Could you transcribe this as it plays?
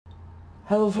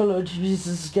Hello fellow GBs, this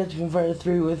is Sketching Fire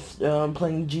 3 with,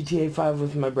 playing GTA 5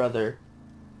 with my brother.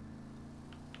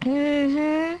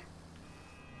 Yeah,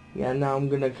 now I'm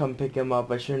gonna come pick him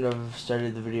up. I shouldn't have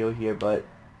started the video here, but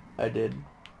I did.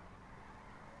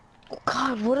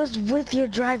 God, what is with your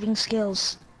driving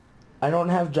skills? I don't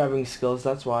have driving skills,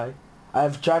 that's why. I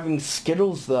have driving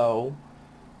skittles, though.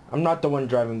 I'm not the one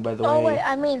driving, by the Oh way. wait,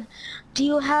 I mean, do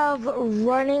you have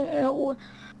running?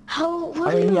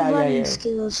 What are your running Yeah.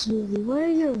 skills, really? What are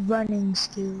your running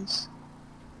skills?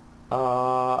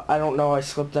 I don't know, I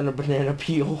slipped on a banana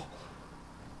peel.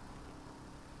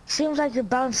 Seems like you're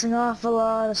bouncing off a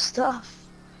lot of stuff.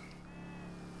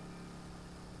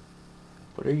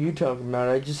 What are you talking about?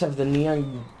 I just have the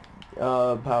neon,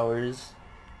 powers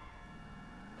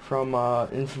from,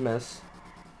 Infamous.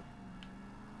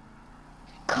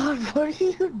 God, what are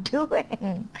you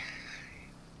doing?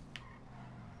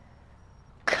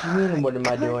 What do you mean, what am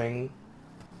I doing?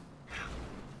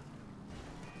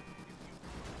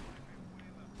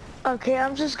 Okay,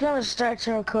 I'm just gonna start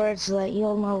to record so that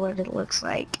you'll know what it looks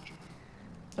like.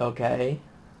 Okay.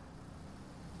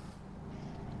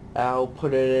 I'll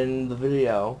put it in the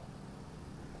video.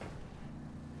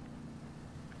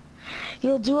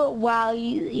 You'll do it while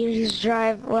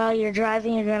while you're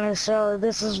driving. You're gonna show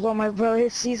this is what my brother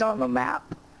sees on the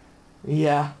map.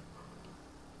 Yeah.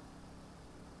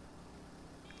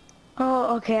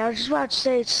 Oh, okay. I was just about to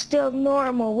say it's still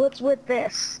normal. What's with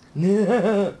this?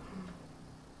 No,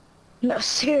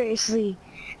 seriously.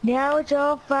 Now it's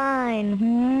all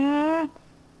fine.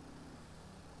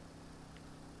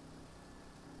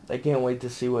 I can't wait to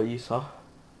see what you saw.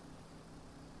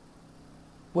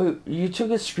 Wait, you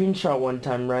took a screenshot one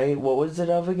time, right? What was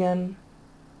it of again?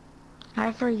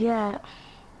 I forget.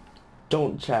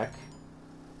 Don't check.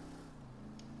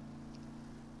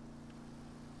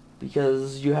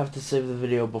 Because you have to save the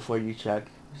video before you check,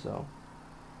 so.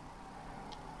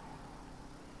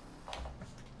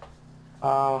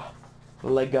 My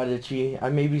leg got itchy. I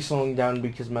may be slowing down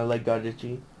because my leg got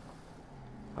itchy.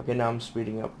 Okay, now I'm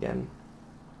speeding up again.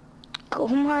 Oh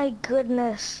my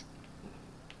goodness.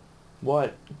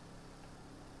 What?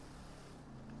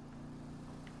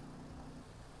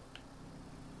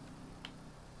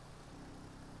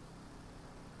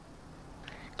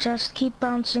 Just keep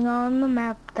bouncing on the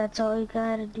map. That's all you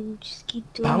gotta do. Just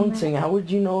keep doing Bouncing? How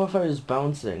would you know if I was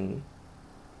bouncing?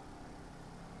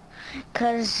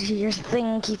 Cause your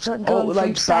thing keeps on going from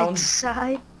like side to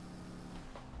side.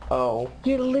 Oh.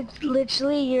 You're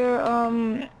literally your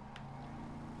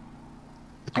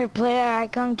player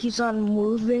icon keeps on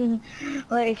moving,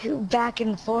 like back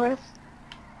and forth.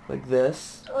 Like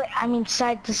this? I mean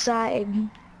side to side.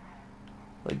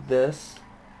 Like this?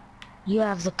 You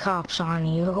have the cops on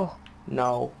you.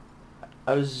 No.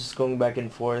 I was just going back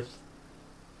and forth.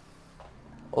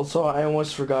 Also, I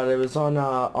almost forgot, I was on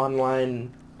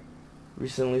online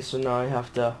recently, so now I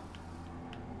have to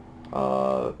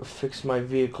fix my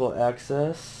vehicle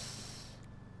access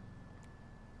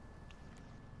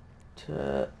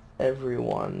to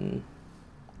everyone.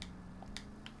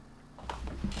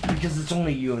 Because it's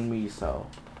only you and me, so.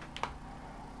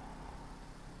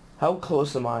 How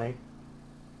close am I?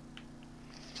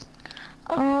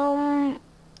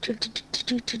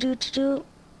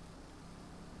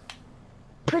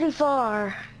 Pretty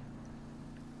far.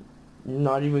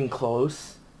 Not even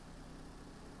close.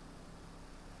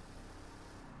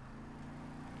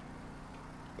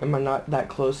 Am I not that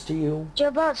close to you? You're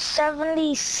about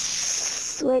 70,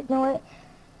 wait, no, wait.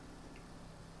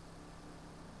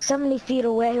 70 feet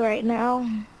away right now.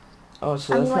 Oh,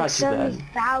 so that's not too bad.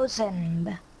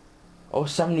 70,000. Oh,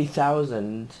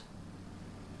 70,000.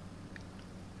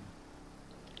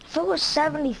 If it was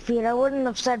 70 feet, I wouldn't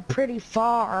have said pretty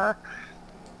far.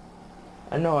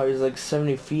 I know, I was like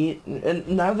 70 feet, and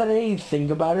now that I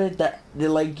think about it,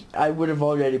 like, I would have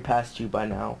already passed you by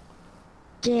now.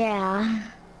 Yeah.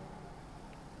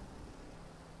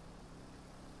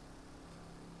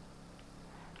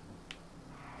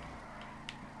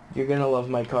 You're gonna love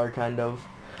my car, kind of.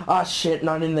 Ah, shit,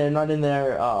 not in there, not in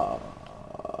there,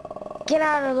 Get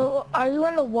out of the, are you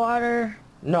in the water?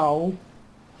 No,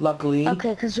 luckily.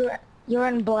 Okay, cause you're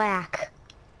in black.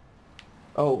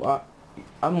 Oh,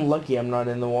 I'm lucky I'm not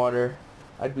in the water.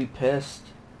 I'd be pissed.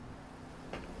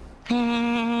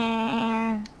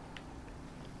 I'd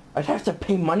have to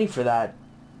pay money for that.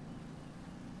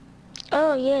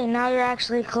 Oh yeah, now you're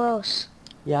actually close.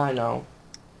 Yeah, I know.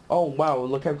 Oh, wow,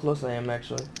 look how close I am,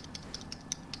 actually.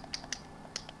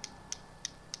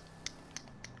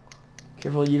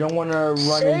 Careful, you don't want to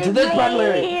run into this red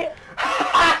Larry.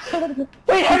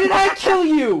 Wait, how did I kill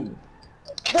you?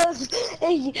 Because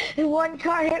one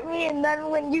car hit me, and then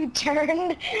when you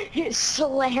turned, it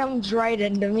slammed right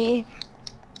into me.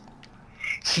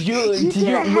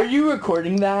 Were you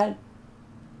recording that?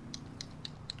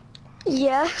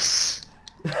 Yes.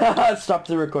 Stop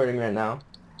the recording right now.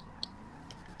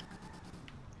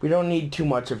 We don't need too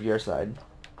much of your side.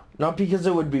 Not because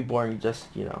it would be boring, just,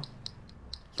 you know.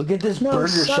 Look at this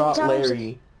burger shot,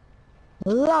 Larry.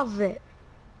 Love it.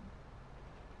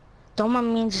 Don't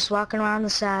mind me just walking around the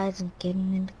sides and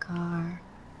getting in the car.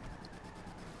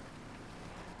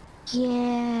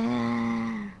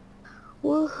 Yeah.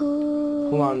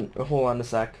 Woohoo. Hold on a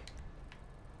sec.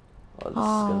 Oh, this is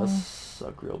gonna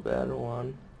suck real bad. Hold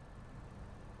on.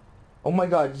 Oh my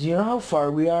god, do you know how far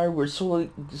we are? We're so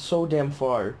damn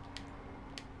far.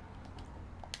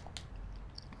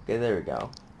 Okay, there we go.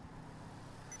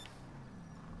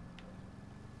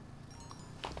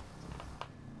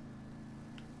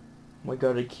 Oh my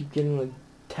god, I keep getting like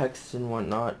texts and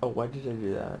whatnot. Oh, why did I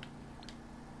do that?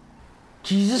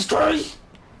 Jesus Christ!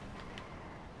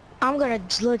 I'm gonna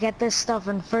look at this stuff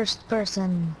in first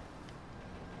person.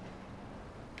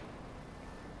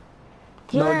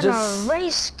 You're in a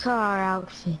race car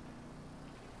outfit.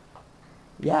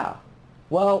 Yeah.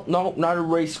 Well, no, not a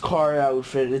race car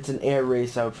outfit. It's an air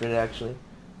race outfit, actually.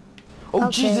 Oh,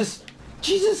 okay. Jesus!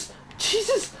 Jesus!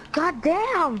 Jesus! God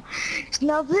damn!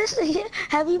 Now this,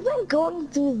 have you been going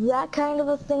through that kind of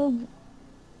a thing?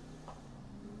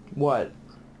 What?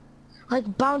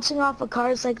 Like bouncing off of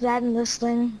cars like that in this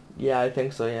thing? Yeah, I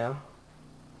think so, yeah.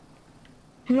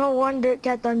 No wonder it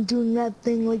kept on doing that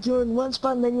thing, like you were in one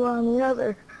spot and then you were on the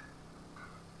other.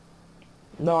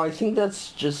 No, I think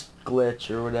that's just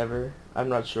glitch or whatever. I'm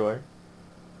not sure.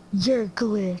 You're a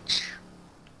glitch.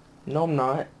 No, I'm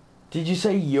not. Did you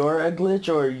say you're a glitch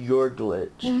or your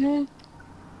glitch? Mm-hmm.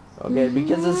 Okay,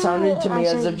 because it sounded to me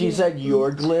as if you said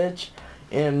your glitch,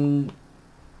 and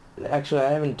actually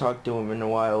I haven't talked to him in a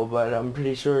while, but I'm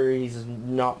pretty sure he's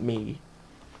not me.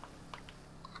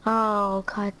 Oh,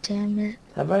 god damn it.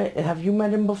 Have you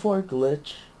met him before,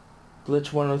 Glitch?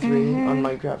 Glitch 103 on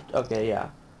Minecraft? Okay,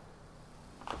 yeah.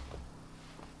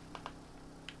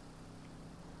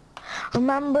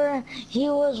 Remember, he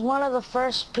was one of the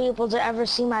first people to ever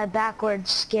see my backwards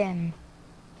skin.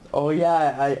 Oh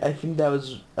yeah, I think that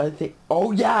was,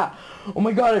 oh yeah! Oh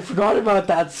my god, I forgot about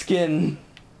that skin!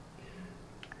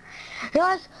 You're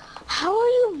like, how are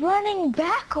you running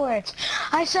backwards?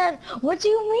 I said, what do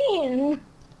you mean?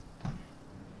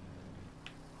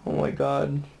 Oh my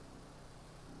god.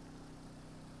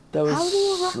 That was... How do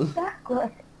you run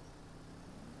backwards?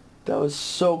 That was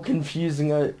so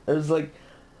confusing. I was like...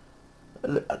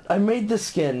 I made the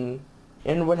skin,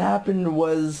 and what happened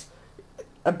was...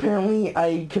 Apparently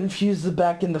I confused the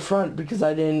back and the front because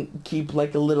I didn't keep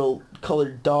like a little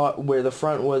colored dot where the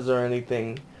front was or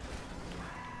anything.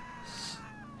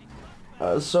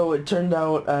 So it turned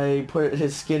out I put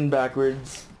his skin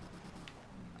backwards.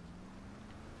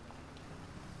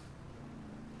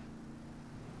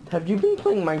 Have you been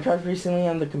playing Minecraft recently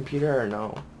on the computer or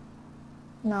no?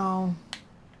 No.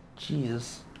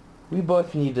 Jeez. We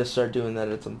both need to start doing that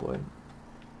at some point.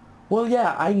 Well,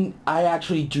 yeah, I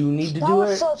actually do need to do it. That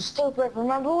was so stupid.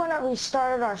 Remember when we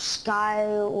started our Sky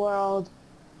World?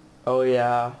 Oh,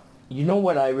 yeah. You know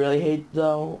what I really hate,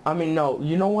 though? I mean, no.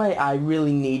 You know why I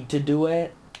really need to do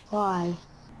it? Why?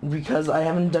 Because I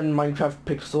haven't done Minecraft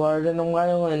pixel art in a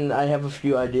while, and I have a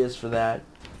few ideas for that.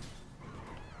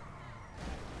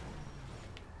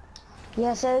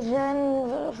 Yes,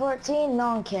 Agent 14,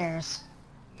 no one cares.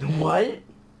 What?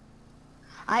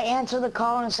 I answered the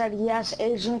call and said, yes,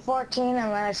 Agent 14, and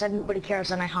then I said, nobody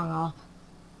cares, and I hung up.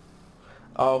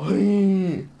 Oh,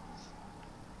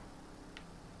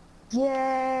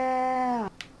 yeah.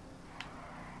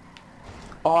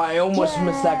 Oh, I almost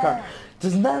missed that car.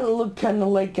 Doesn't that look kind of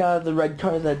like the red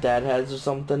car that Dad has or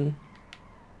something?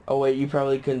 Oh, wait, you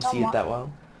probably couldn't see it that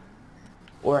well.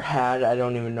 Or had. I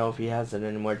don't even know if he has it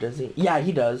anymore, does he? Yeah,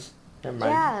 he does. Never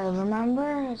mind. Yeah,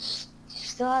 remember? He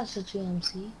still has the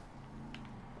GMC.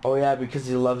 Oh, yeah, because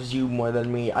he loves you more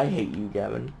than me. I hate you,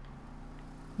 Gavin.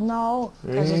 No,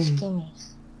 because it's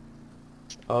Kimmy's.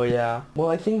 Oh, yeah. Well,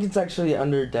 I think it's actually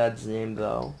under Dad's name,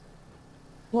 though.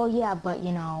 Well, yeah, but,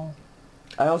 you know...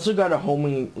 I also got a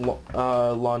homing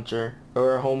launcher.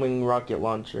 Or a homing rocket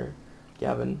launcher,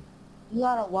 Gavin. You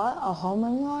got a what? A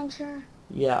homing launcher?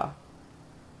 Yeah.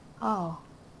 Oh.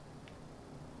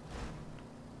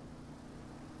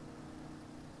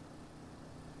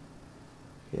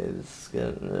 Okay, this is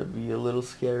gonna be a little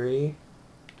scary.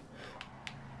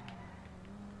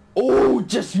 Oh,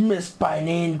 just missed by an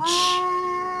inch.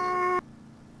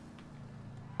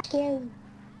 Scary.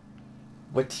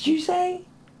 What did you say?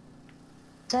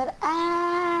 Said,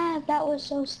 ah, that was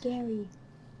so scary.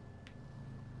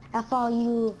 F all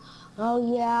you.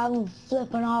 Oh yeah, I'm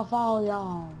flipping off all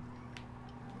y'all.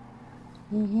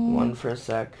 One for a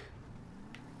sec.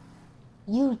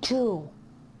 You too.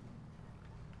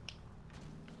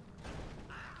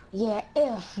 Yeah,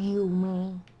 F you,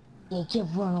 man. Yeah, get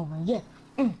run over. Yeah.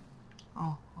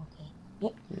 Oh, okay. Yeah.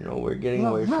 You know, we're getting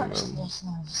away from Reverse him. this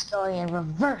story in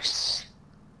reverse.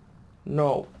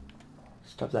 No.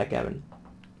 Stop that, Gavin.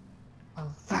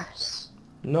 Reverse.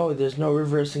 No, there's no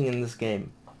reversing in this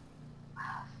game.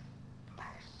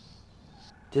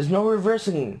 There's no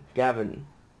reversing, Gavin.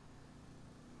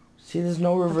 See, there's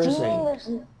no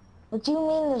reversing. What do you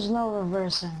mean there's no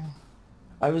reversing?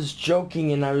 I was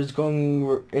joking and I was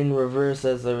going in reverse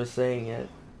as I was saying it.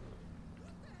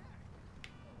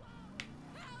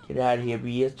 Get out of here,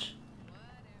 bitch.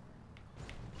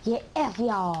 Yeah, F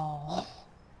y'all.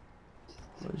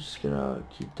 I'm just gonna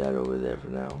keep that over there for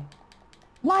now.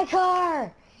 My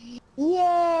car!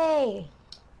 Yay!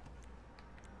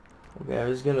 Okay, I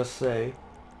was gonna say.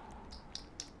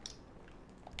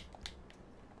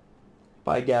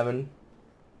 Bye, Gavin.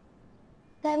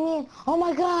 That mean, oh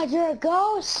my god, you're a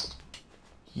ghost?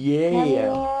 Yeah.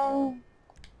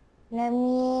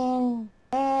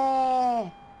 Eh.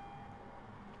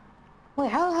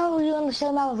 Wait, how the hell were you in the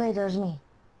same elevator as me?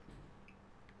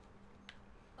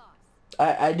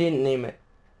 I didn't name it.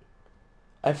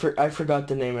 I forgot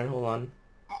to name it. Hold on.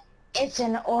 It's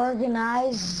an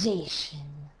organization.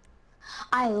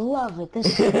 I love it. This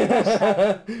is the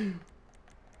best.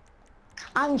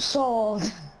 I'm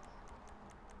sold.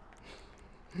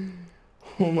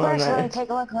 Hold on. First, let me take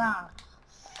a look around.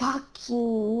 Fuck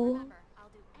you.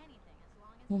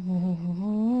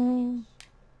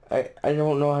 I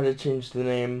don't know how to change the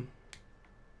name.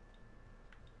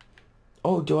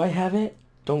 Oh, do I have it?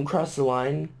 Don't cross the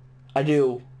line. I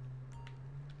do.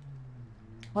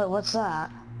 Wait, what's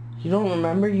that? You don't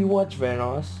remember? You watch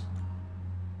Vanoss.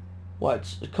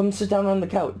 Watch. Come sit down on the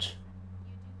couch.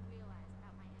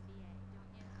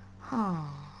 Huh.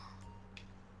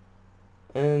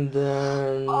 And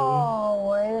then...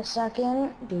 Oh, wait a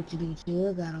second. Do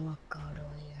gotta look all the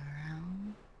way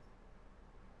around.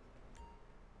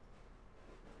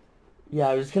 Yeah,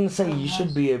 I was gonna say you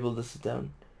should be able to sit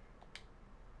down.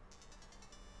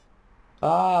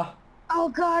 Ah! Oh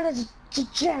god, it's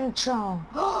Gentron.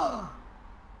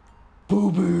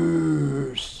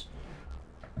 Boobers!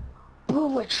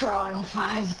 Boobatron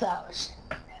 5000.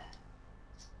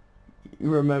 You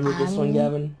remember this one,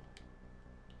 Gavin?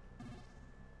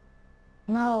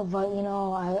 No, but you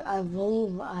know,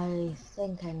 I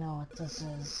think I know what this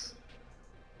is.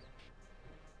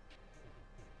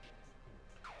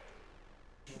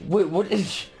 Wait, what did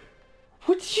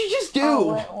you just do?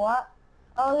 Oh, wait, what?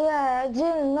 Oh yeah, I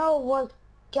didn't know what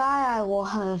guy I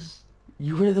was.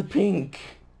 You were the pink.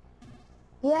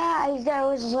 Yeah, I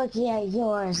was looking at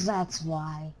yours, that's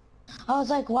why. I was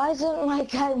like, why isn't my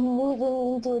guy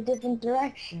moving into a different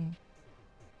direction?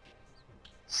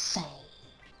 Say.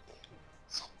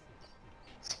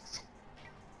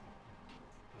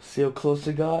 See how close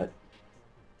it got?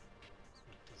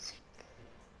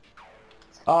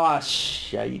 Ah,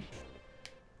 shite.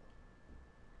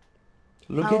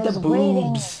 Look at the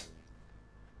boobs.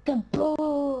 The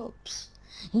boobs.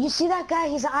 You see that guy?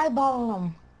 He's eyeballing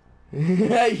them.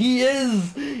 He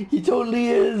is. He totally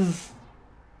is.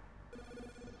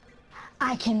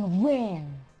 I can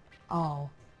win. Oh.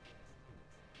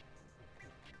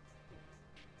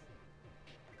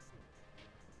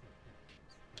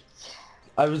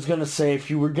 I was gonna say, if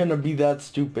you were gonna be that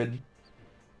stupid.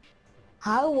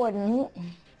 I wouldn't.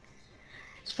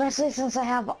 Especially since I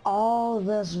have all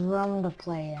this room to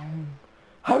play in.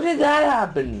 How did that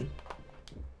happen?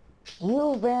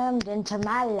 You rammed into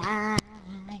my line.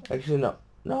 Actually, no.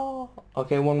 No.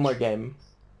 Okay, one more game.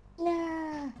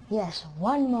 No. Yes,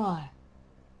 one more.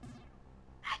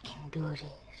 I can do this.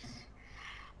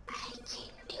 I can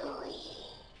do it.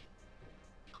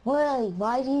 Really?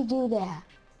 Why do you do that?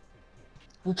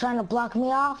 You trying to block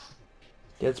me off?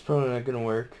 Yeah, it's probably not gonna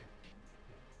work.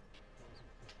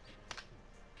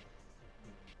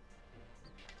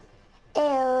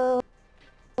 Ew.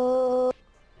 Ew,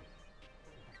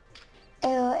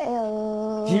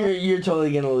 ew. You're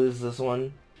totally gonna lose this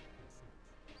one.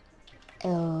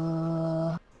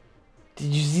 Ew.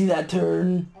 Did you see that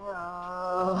turn? Ew.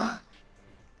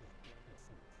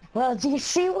 Well, do you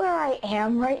see where I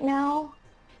am right now?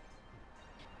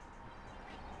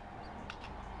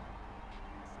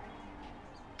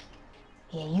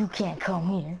 Yeah, you can't come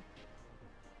here.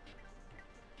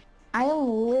 I am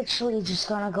literally just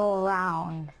gonna go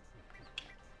around.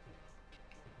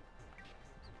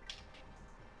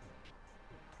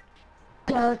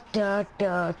 da da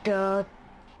da da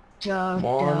Come da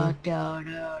on. da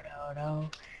da da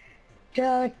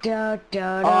da da da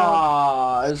da.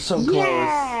 Ah, it's so close.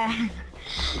 Yeah!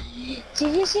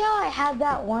 Did you see how I had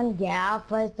that one gap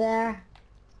right there?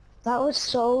 That was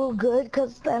so good,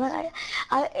 because then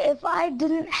if I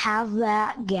didn't have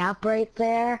that gap right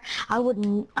there, I would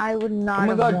Oh not my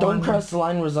have god, don't won. press the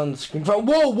line was on the screen. Whoa,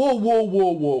 whoa, whoa,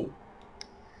 whoa, whoa.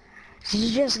 Did you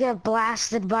just get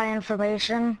blasted by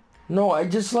information? No, I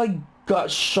just like got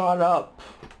shot up.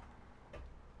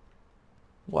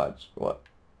 What? What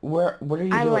are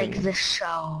you I doing? like this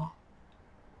show.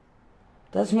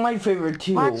 That's my favorite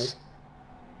too. Watch.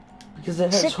 Because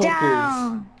it has Sit hookers.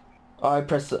 down. Oh,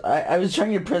 I was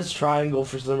trying to press triangle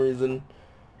for some reason.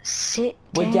 Sit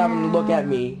Wait, down. Gavin, look at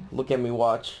me. Look at me,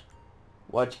 watch.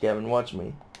 Watch, Gavin, watch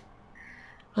me.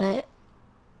 What?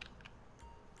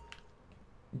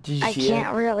 Did you I see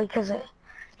can't it? really,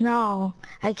 no,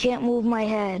 I can't move my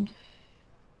head.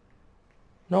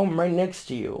 No, I'm right next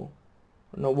to you.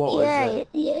 No, what was it?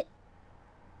 Yeah.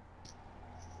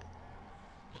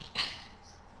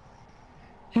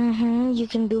 You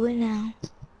can do it now.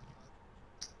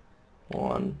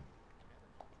 Hold on.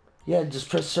 Yeah, just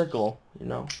press circle, you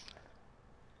know.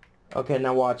 Okay,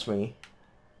 now watch me.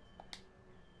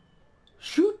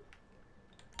 Shoot!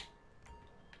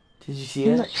 Did you see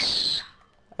it? Nice.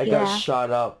 I got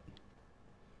shot up.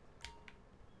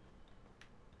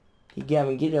 Hey,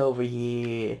 Gavin, get over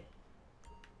here.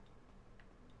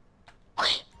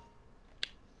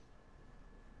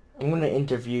 I'm gonna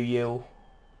interview you.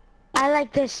 I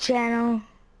like this channel.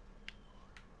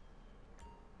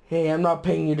 Hey, I'm not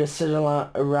paying you to sit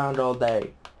around all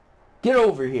day. Get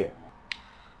over here.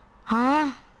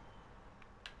 Huh?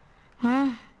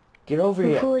 Huh? Get over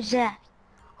here. Who is that?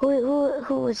 Who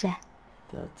was that?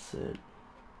 That's it.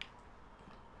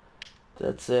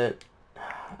 That's it.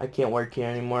 I can't work here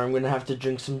anymore. I'm gonna have to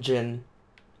drink some gin.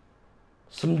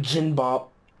 Some gin bop.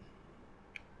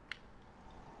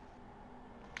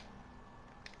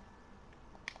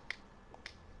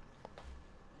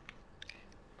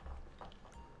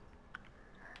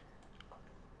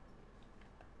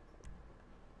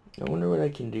 I wonder what I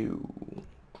can do.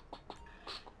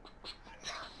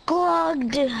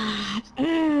 Clogged.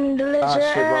 Delicious.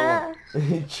 Ah, shit, wrong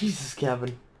one. Jesus,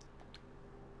 Gavin.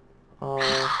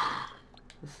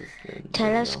 This is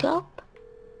Telescope?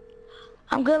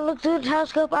 I'm gonna look through the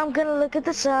telescope. I'm gonna look at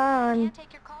the sun. Can't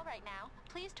take your call right now.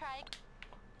 Please try.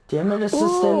 Damn it, Ooh,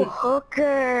 assistant.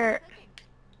 hooker.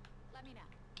 Let me know.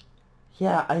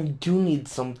 Yeah, I do need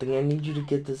something. I need you to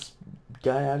get this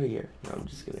guy out of here. No, I'm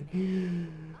just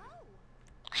kidding.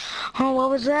 Oh, what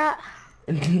was that?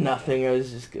 Nothing, I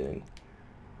was just kidding.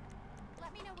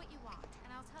 Let me know what you want,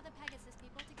 and I'll tell the Pegasus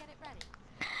people to get it ready.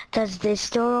 Does this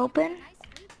door open? Nice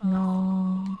sleep, boss.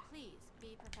 No. Please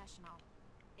be professional.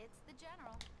 It's the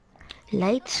general.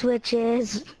 Light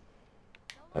switches.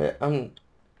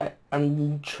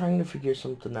 I'm trying to figure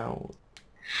something out.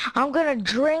 I'm gonna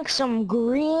drink some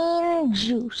green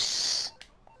juice.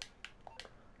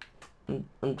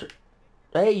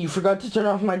 Hey, you forgot to turn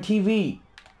off my TV.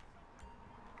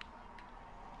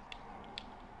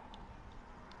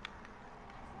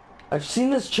 I've seen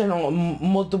this channel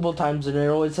multiple times and it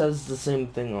always has the same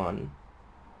thing on.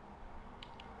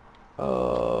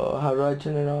 How do I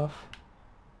turn it off?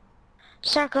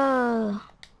 Circle.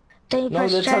 Then you No,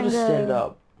 press that's triangle. how to stand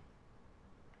up.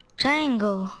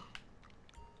 Triangle.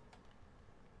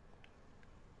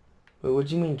 Wait, what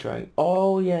do you mean trying?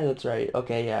 Oh, yeah, that's right.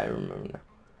 Okay, yeah, I remember now.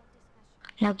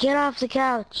 Now get off the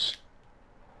couch.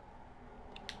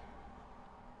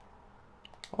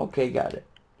 Okay, got it.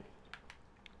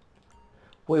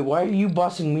 Wait, why are you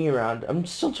bossing me around? I'm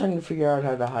still trying to figure out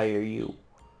how to hire you.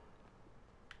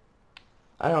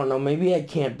 I don't know, maybe I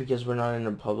can't because we're not in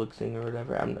a public thing or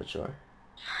whatever. I'm not sure.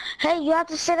 Hey, you have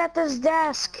to sit at this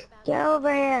desk. Get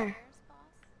over here. Cheers, boss.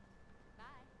 Bye.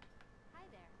 Hi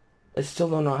there. I still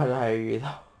don't know how to hire you,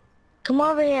 though. Come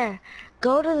over here.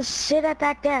 Go to sit at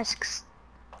that desk.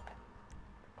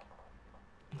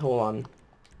 Hold on.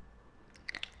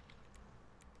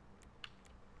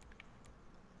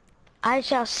 I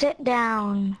shall sit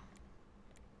down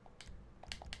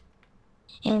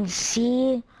and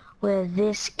see where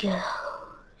this goes.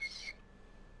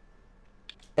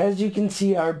 As you can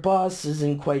see, our boss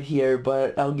isn't quite here,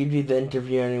 but I'll give you the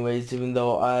interview anyways, even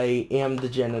though I am the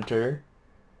janitor.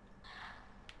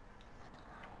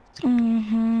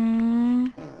 Mm-hmm.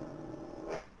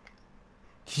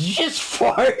 Did you just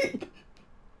fart?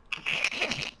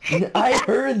 I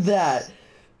heard that.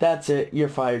 That's it. You're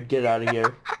fired. Get out of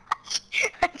here.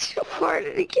 I just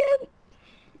farted again.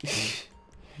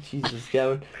 Jesus,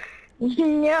 Gavin.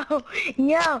 No,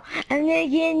 no, I'm not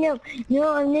getting up.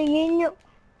 No, I'm not getting up.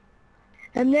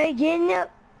 I'm not getting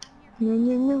up. No,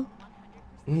 no,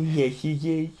 no. Yes, yes,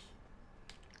 yes.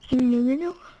 No, no,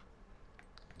 no.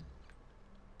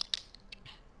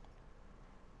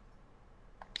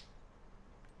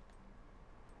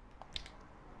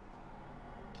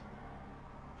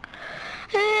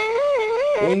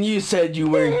 And you said you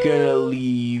weren't gonna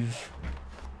leave.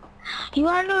 You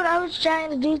wanna know what I was trying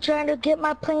to do? Trying to get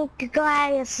my pink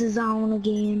glasses on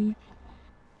again.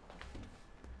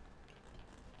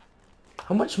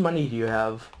 How much money do you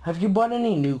have? Have you bought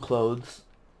any new clothes?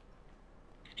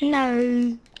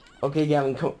 No. Okay,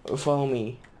 Gavin, come, follow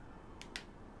me.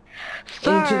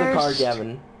 Into the car,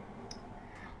 Gavin.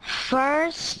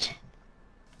 First.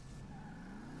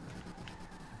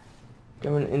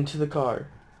 Gavin, into the car.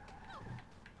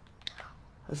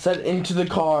 I said into the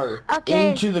car.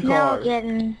 Okay. Into the car. Now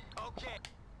getting.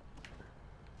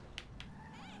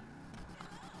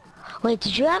 Wait,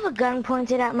 did you have a gun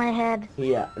pointed at my head?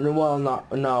 Yeah. Well,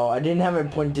 no, I didn't have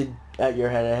it pointed at your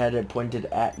head. I had it pointed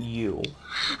at you.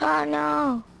 Oh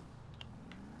no.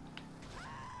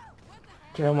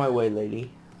 Get out of my way,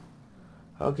 lady.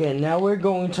 Okay, now we're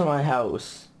going to my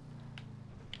house.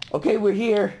 Okay, we're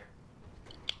here.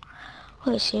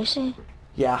 Wait, seriously?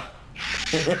 Yeah.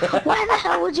 Why the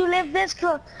hell would you live this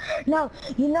close? No,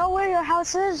 you know where your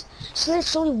house is? It's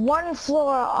literally one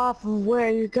floor off of where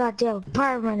your goddamn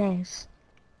apartment is.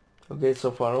 Okay,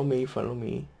 so follow me, follow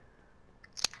me.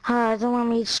 Don't want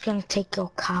me just gonna take your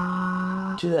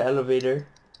car. To the elevator.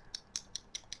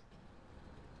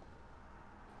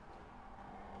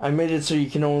 I made it so you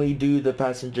can only do the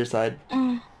passenger side.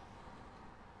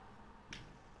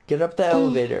 Get up the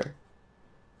elevator.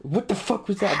 What the fuck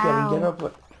was that, Gavin? Get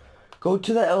up. Go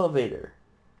to the elevator.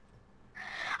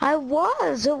 I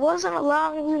was. It wasn't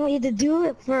allowing me to do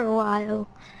it for a while.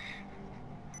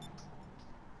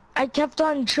 I kept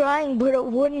on trying, but it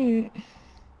wouldn't.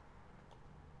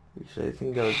 Actually, I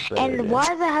think that was better. And why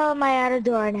the hell am I at a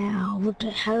door now? What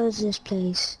the hell is this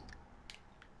place?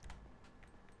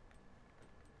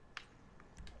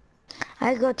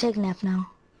 I go take a nap now.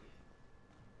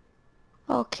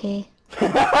 Okay.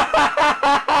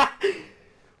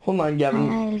 Hold on, Gavin.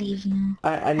 I leave now.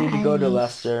 I need to go to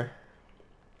Leicester.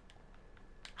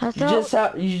 I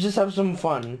thought, You just have some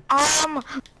fun.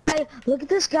 look at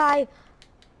this guy.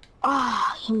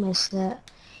 Ah, he missed that.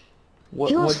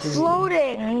 He was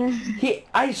floating.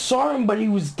 I saw him, but he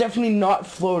was definitely not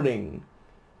floating.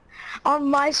 On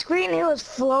my screen, he was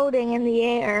floating in the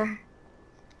air.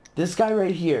 This guy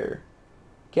right here.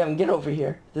 Gavin, get over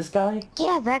here. This guy?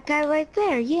 Yeah, that guy right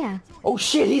there, yeah. Oh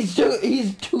shit, he's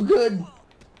too good.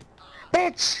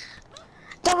 Bitch!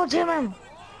 Double team him!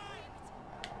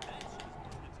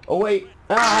 Oh wait.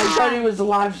 I thought he was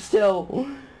alive still.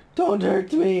 Don't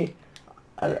hurt me.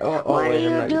 What are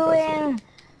you doing?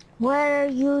 What are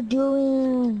you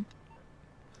doing?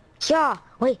 Yeah,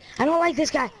 wait, I don't like this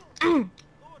guy. Come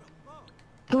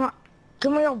on,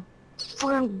 give me your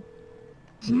fucking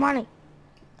money.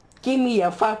 Give me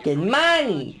your fucking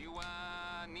money.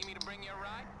 You, need me to bring you a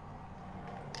ride?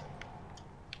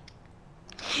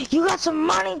 You got some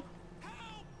money?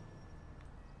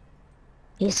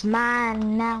 It's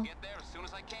mine now. Get there as soon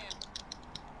as I can.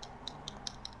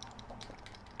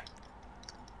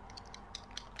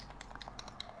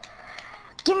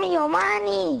 Give me your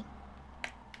money.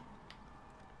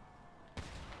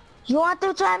 You want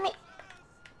to try me?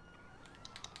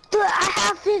 Dude, I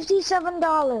have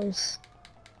 $57.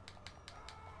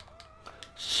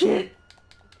 Shit.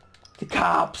 The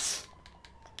cops.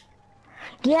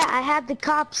 Yeah, I had the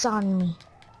cops on me.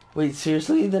 Wait,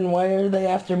 seriously? Then why are they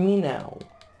after me now?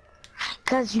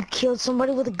 Because you killed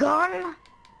somebody with a gun?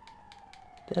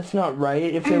 That's not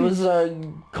right. If it was a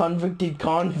convicted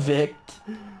convict,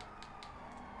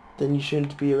 then you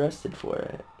shouldn't be arrested for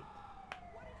it.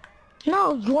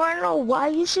 No, you want to know why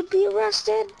you should be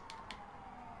arrested?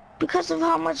 Because of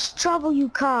how much trouble you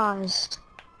caused.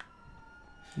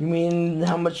 You mean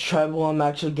how much trouble I'm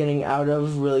actually getting out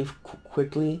of really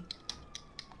quickly?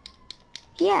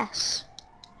 Yes.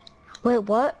 Wait,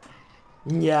 what?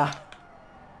 Yeah.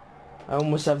 I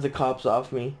almost have the cops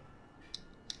off me.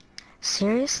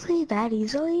 Seriously? That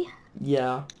easily?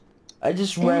 Yeah. I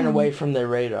just ran away from their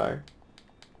radar.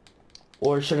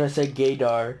 Or should I say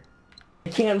gaydar.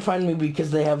 They can't find me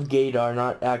because they have gaydar,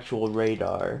 not actual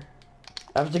radar.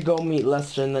 I have to go meet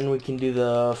Lester and then we can do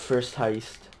the first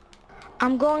heist.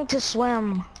 I'm going to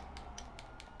swim.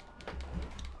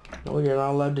 No, you're not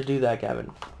allowed to do that,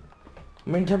 Gavin.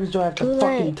 How many times do I have to Too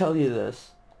fucking late. tell you this?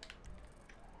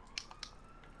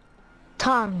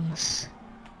 Tons.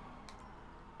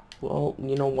 Well,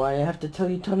 you know why I have to tell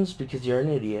you tons? Because you're an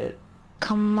idiot.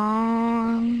 Come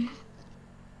on.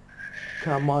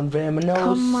 Come on, Vamanos.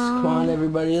 Come on. Come on,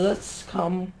 everybody. Let's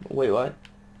come. Wait, what?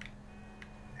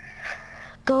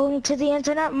 Going to the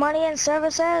internet money and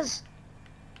services.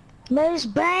 Maze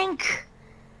Bank.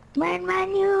 Main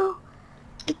menu.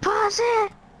 Deposit.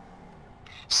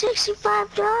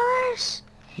 $65.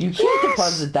 You can't Yes!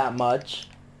 deposit that much.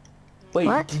 Wait,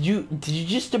 What? did you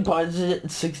just deposit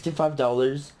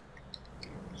 $65?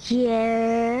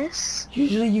 Yes.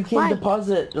 Usually you can Why?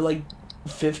 deposit like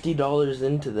 $50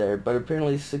 into there, but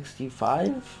apparently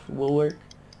 65 will work.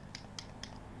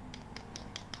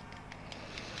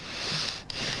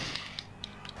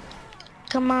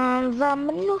 Come on,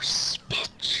 Vamonos,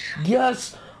 bitch.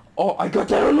 Yes! Oh, I got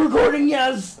that on recording,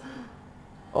 yes!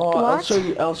 Oh, What?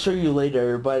 I'll show you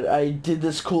later, but I did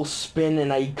this cool spin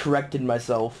and I corrected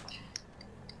myself.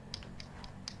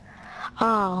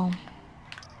 Oh.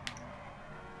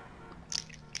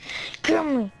 Give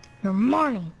me your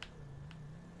money.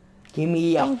 Give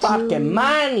me your Thank fucking you.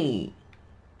 money!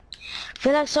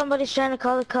 Feel like somebody's trying to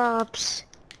call the cops.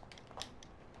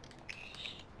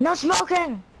 No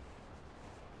smoking!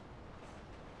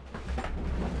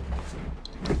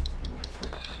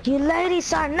 You ladies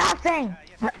saw nothing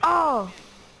at all.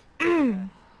 Ooh,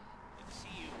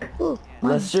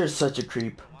 Lester's such a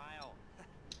creep.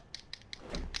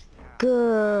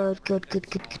 good.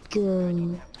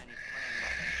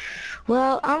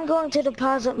 Well, I'm going to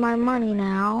deposit my money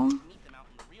now. Meet them out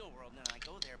in the real world, and then I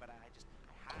go there, but I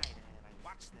hide and I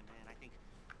watch them, and I think,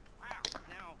 wow,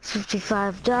 now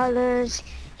 $55.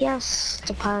 Yes,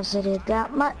 deposited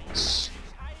that much.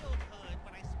 childhood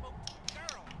when I spoke to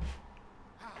a girl.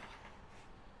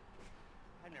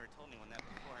 I've never told anyone that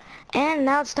before. And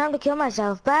now it's time to kill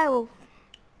myself. Bye.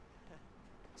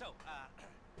 So,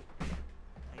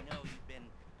 I know you've been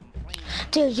complaining.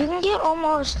 Dude, you can get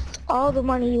almost all the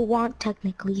money you want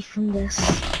technically from this.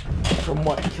 From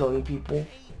what? Killing people?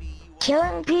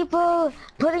 Killing people,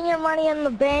 putting your money in the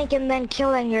bank, and then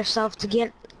killing yourself to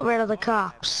get rid of the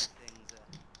cops.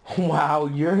 Wow,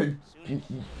 you're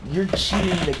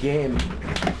cheating the game.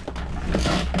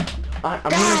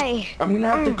 Die! I'm gonna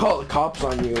have to call the cops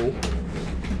on you.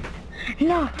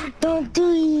 No, don't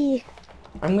do it.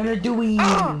 I'm gonna do it.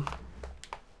 Oh.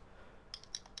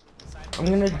 I'm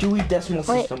gonna do it decimal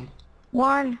Wait. system.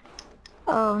 One.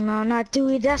 Oh no, not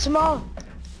Dewey Decimal.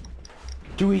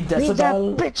 Dewey Leave that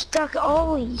Decibel. bitch duck.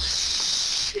 Holy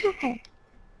shit.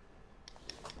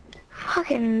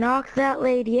 Fucking knock that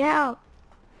lady out.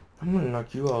 I'm gonna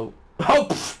knock you out. Oh,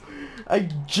 pff. I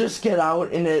just get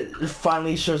out and it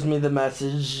finally shows me the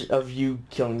message of you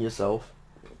killing yourself.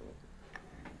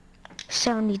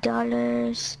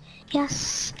 $70.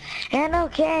 Yes. And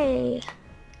okay.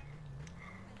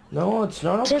 No, it's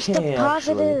not okay, Just actually.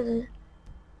 deposited.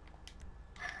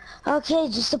 Okay,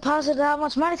 just deposited that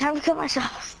much money. Time to kill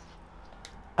myself.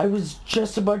 I was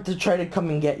just about to try to come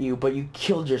and get you, but you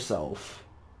killed yourself.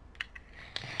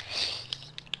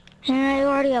 And I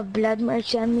already have blood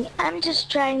merch on me. I'm just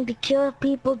trying to kill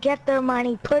people, get their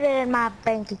money, put it in my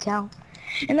bank account,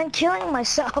 and then killing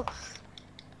myself.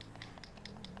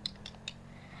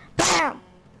 Bam!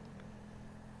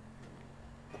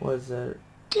 What is that?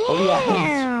 Damn! Oh,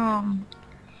 yeah.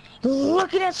 You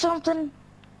looking at something?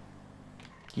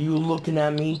 You looking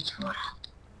at me?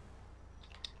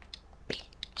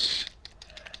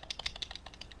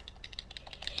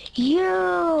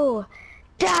 You!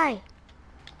 Die!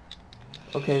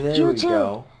 Okay, there You we too.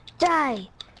 go. Die!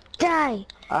 Die!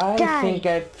 I Die. think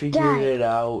I figured Die. it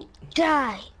out.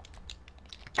 Die!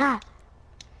 Ah!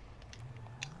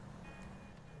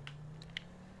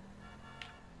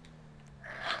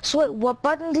 So wait, what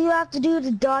button do you have to do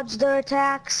to dodge their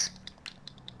attacks?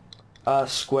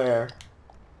 Square.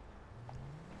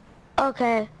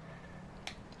 Okay.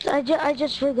 I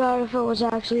just forgot if it was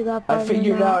actually that button. I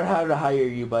figured or not. out how to hire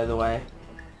you, by the way.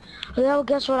 Well,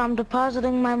 guess what? I'm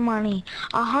depositing my money.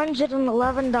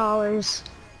 $111.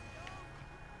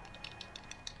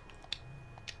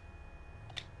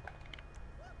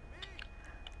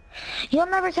 You'll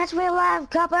never catch me alive,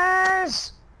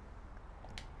 coppers!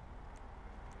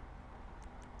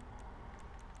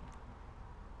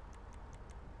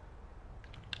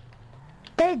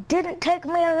 They didn't take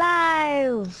me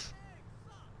alive!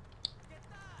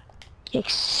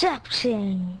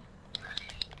 Exception.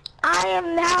 I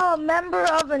am now a member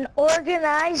of an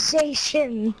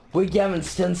organization. Wait, Gavin,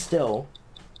 stand still.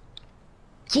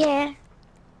 Yeah.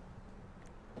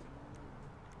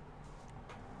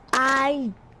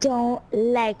 I don't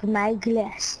like my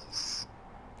glasses.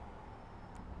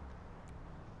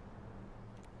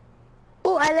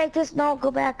 Oh, I like this. No,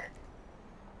 go back.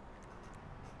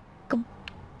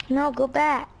 No, go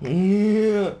back.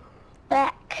 Yeah.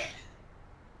 Back.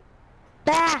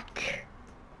 Back.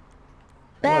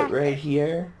 Back. What, right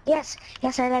here? Yes,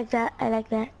 yes, I like that. I like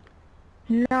that.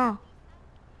 No.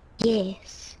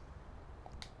 Yes.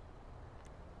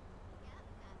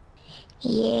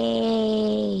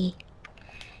 Yay.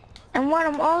 And what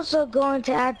I'm also going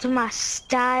to add to my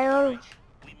style.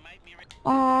 We might be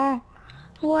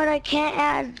What I can't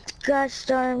add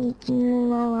custom.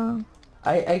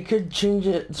 I could change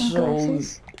it so...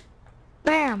 Glasses.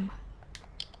 Bam.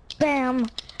 Bam.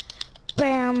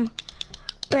 Bam.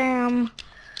 Bam.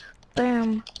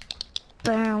 Bam.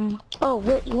 Bam. Oh,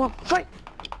 wait, you want fight?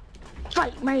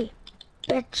 Fight me,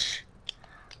 bitch.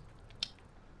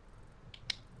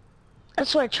 I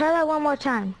swear, try that one more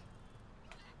time.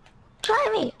 Try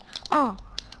me.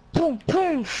 Boom,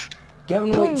 boom.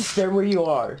 Gavin, wait, stay where you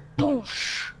are. Boom.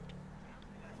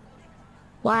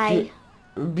 Why?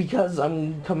 Because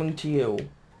I'm coming to you.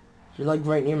 You're like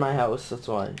right near my house, that's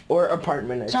why. Or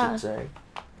apartment, I should say.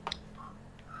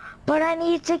 But I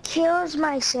need to kill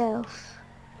myself.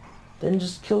 Then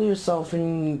just kill yourself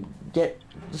and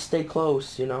stay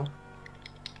close, you know?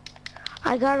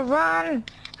 I gotta run.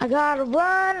 I gotta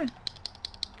run.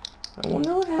 I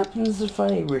wonder what happens if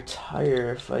I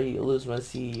retire, if I lose my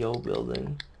CEO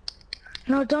building.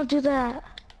 No, don't do that.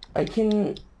 I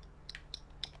can...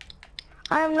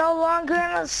 I'm no longer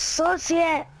an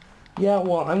associate. Yeah,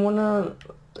 well, I wanna...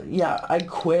 Yeah, I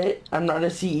quit. I'm not a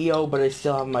CEO, but I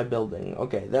still have my building.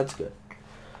 Okay, that's good.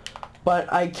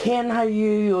 But I can hire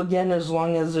you again as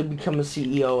long as I become a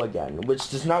CEO again, which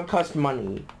does not cost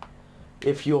money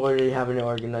if you already have an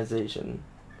organization.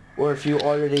 Or if you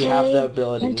already have the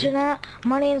ability. Internet,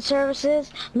 money and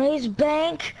services, Maze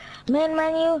Bank, main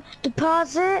menu,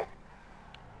 deposit.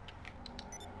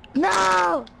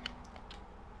 No!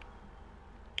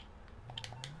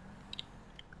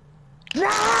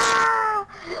 No!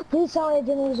 Please tell me I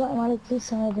didn't lose my money. Please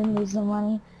tell me I didn't lose the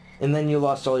money. And then you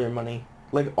lost all your money.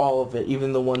 Like all of it,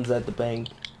 even the ones at the bank.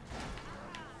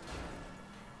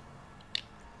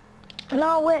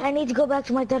 No, wait, I need to go back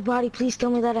to my dead body. Please tell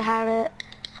me that I had it.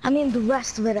 I mean, the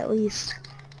rest of it at least.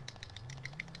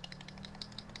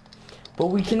 But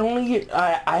we can only get...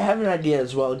 I have an idea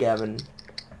as well, Gavin.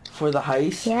 For the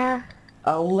heist. Yeah?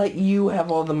 I'll let you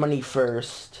have all the money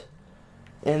first.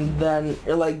 And then,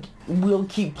 like, we'll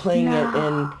keep playing it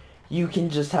and you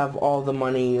can just have all the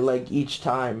money, like, each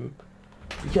time.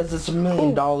 Because it's $1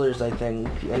 million, I think.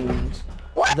 And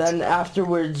what? Then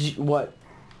afterwards, what?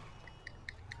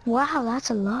 Wow,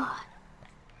 that's a lot.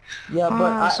 Yeah,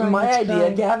 but so my let's idea,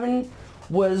 go. Gavin,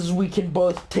 was we could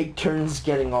both take turns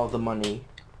getting all the money.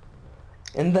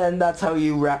 And then that's how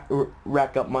you rack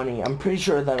up money. I'm pretty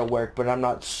sure that'll work, but I'm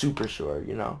not super sure,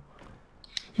 you know.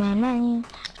 Main menu,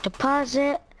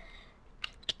 deposit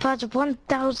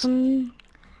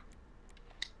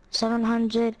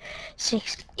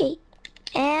 1,768,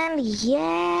 and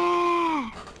yeah.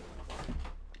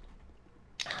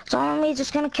 So I'm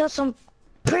just gonna kill some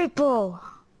people.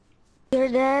 You're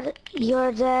dead.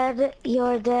 You're dead.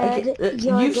 You're dead.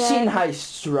 You're You've dead. seen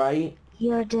heists, right?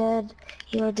 You're dead.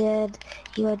 You're dead.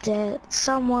 You're dead.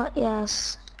 Somewhat,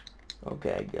 yes.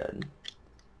 Okay, good.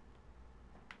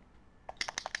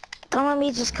 Don't let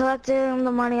me just collecting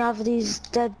the money off of these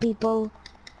dead people.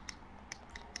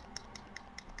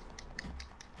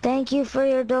 Thank you for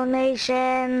your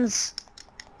donations.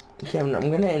 Kevin, I'm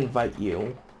gonna invite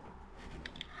you.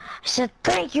 I said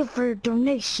thank you for your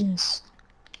donations.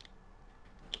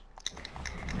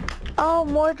 Oh,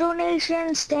 more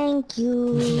donations? Thank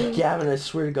you. Gavin, I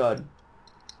swear to God.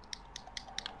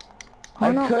 Oh,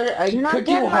 I no. could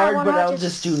do hard, but I'll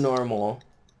just do normal.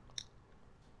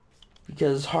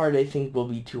 Because hard, I think, will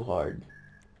be too hard.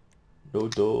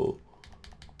 No.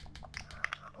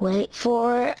 Wait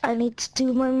for it. I need to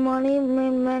do my money.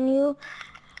 Main menu.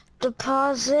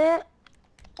 Deposit.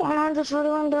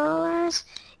 $141.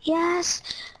 Yes.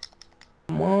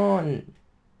 Come on.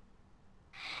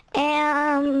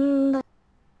 And...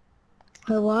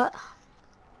 Wait, what?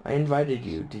 I invited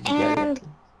you. Did you get it?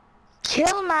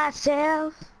 Kill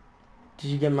myself.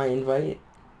 Did you get my invite?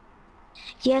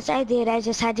 Yes, I did. I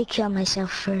just had to kill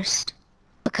myself first.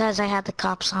 Because I had the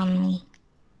cops on me.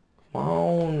 Come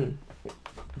on.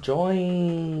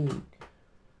 Join.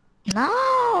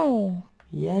 No.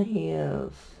 Yes.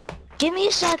 Give me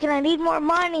a second. I need more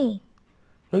money.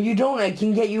 No, you don't. I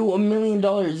can get you $1 million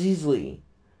easily.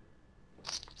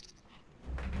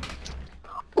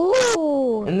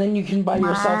 Ooh. And then you can buy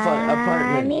yourself an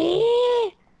apartment. Money.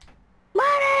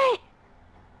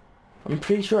 I'm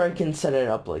pretty sure I can set it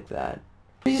up like that.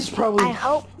 Somebody's probably... I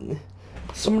hope.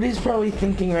 Somebody's probably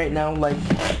thinking right now, like,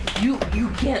 You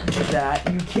can't do that.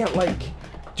 You can't like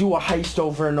do a heist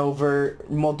over and over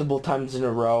multiple times in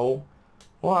a row.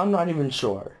 Well, I'm not even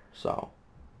sure. So.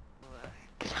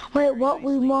 Wait, what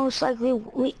will we most likely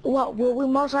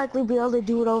be able to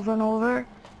do it over and over?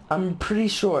 I'm pretty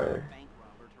sure.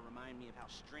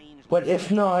 But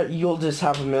if not, you'll just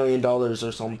have $1 million or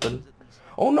something.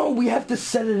 Oh no, we have to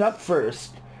set it up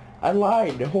first. I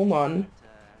lied. Hold on.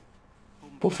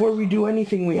 Before we do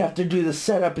anything, we have to do the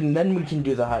setup and then we can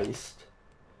do the heist.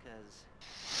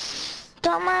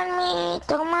 Don't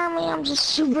mind me, I'm just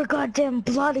super goddamn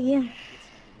bloody.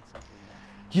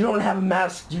 You don't have a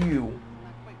mask, do you?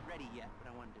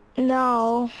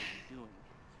 No.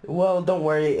 Well, don't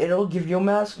worry. It'll give you a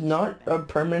mask, not a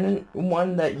permanent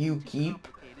one that you keep.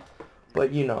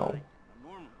 But, you know.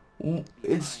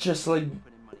 It's just like,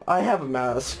 I have a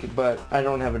mask, but I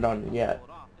don't have it on yet.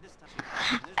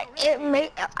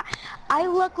 I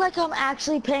look like I'm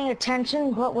actually paying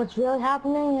attention, but what's really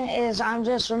happening is I'm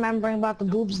just remembering about the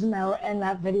boobs in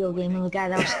that video game and the guy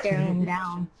that was staring him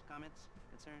down.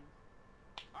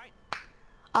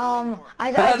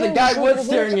 The guy was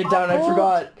staring it down, I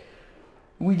forgot.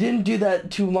 We didn't do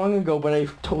that too long ago, but I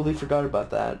totally forgot about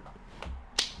that.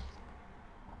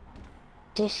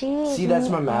 See, that's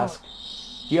my mask.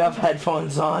 You have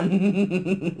headphones on. Do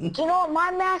you know what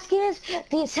my mask is?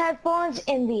 These headphones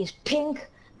and these pink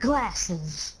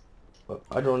glasses.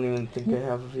 I don't even think I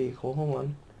have a vehicle. Hold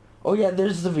on. Oh yeah,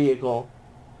 there's the vehicle.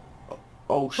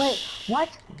 Oh sh. Wait, what?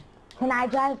 Can I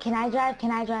drive? Can I drive?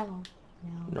 Can I drive?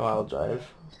 No, I'll drive.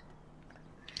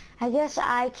 I guess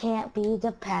I can't be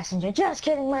the passenger. Just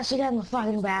kidding, unless you get in the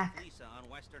fucking back.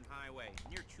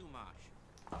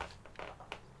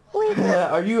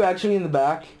 Are you actually in the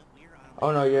back?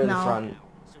 Oh no, you're in the front.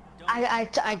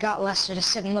 I got Lester to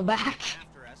sit in the back.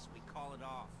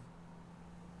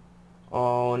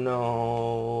 Oh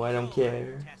no, I don't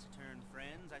care.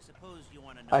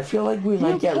 I feel like we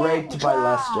might get raped by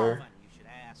Lester.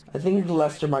 I think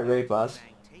Lester might rape us.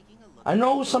 I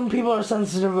know some people are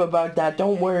sensitive about that,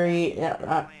 don't worry.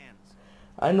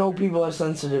 I know people are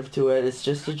sensitive to it, it's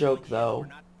just a joke though.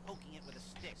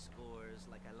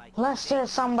 Lester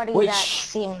is somebody that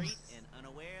seems...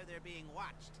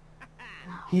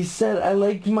 He said, I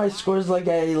like my scores like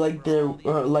I like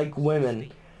like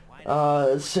women.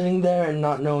 Sitting there and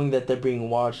not knowing that they're being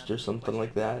watched or something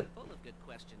like that.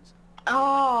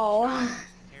 Oh.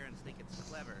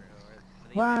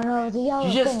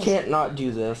 You just can't not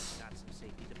do this.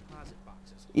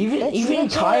 Even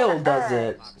Kyle does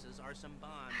it.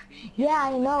 Yeah,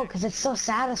 I know, because it's so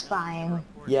satisfying.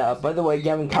 Yeah, by the way,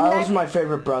 Gavin, Kyle's my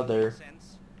favorite brother.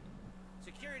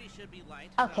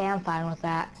 Okay, I'm fine with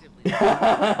that.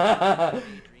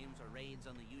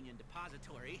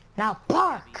 Now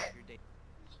park!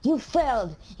 You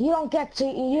failed. You don't get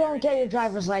your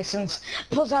driver's license.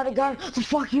 Pulls out a gun. The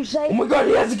fuck you say? Oh my god,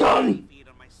 he has a gun!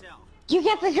 You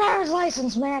get the driver's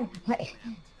license, man. Wait.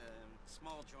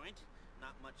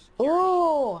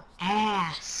 Ooh,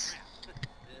 ass.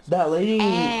 That lady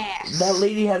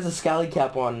has a scally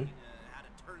cap on.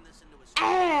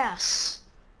 Ass.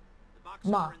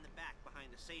 Ma.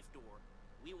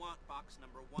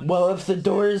 Well, if the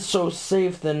door is so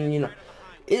safe, then, you know...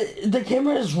 the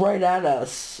camera is right at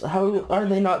us. How are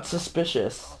they not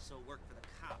suspicious?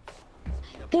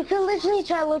 You can literally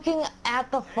try looking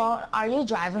at the phone. Are you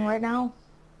driving right now?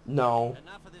 No.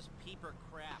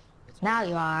 Now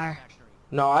you are.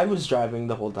 No, I was driving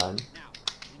the whole time.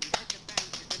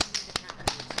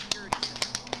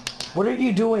 What are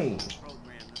you doing?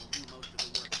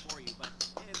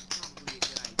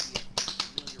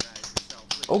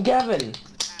 Oh, Gavin! Do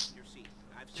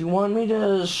you want me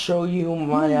to show you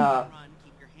my,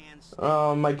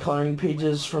 my coloring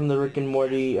pages from the Rick and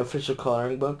Morty official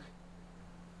coloring book?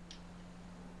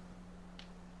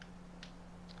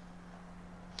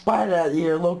 Buy it at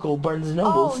your local Barnes &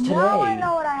 Nobles today. Now I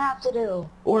know what I have to do.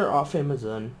 Or off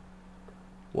Amazon.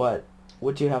 What?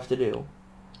 What do you have to do?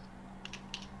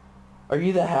 Are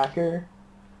you the hacker?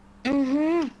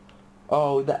 Mm-hmm.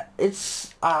 Oh, that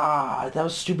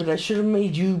was stupid. I should have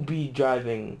made you be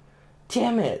driving.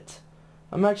 Damn it.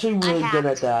 I'm actually really good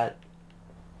at that.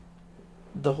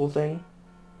 The whole thing?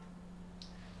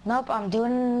 Nope, I'm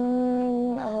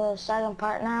doing the second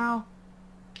part now.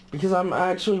 Because I'm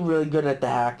actually really good at the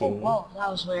hacking. Oh, whoa, that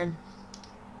was weird.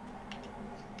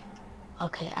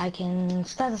 Okay, I can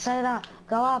start the side up.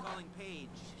 Go up.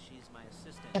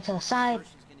 Get to the side.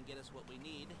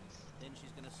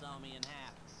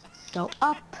 Go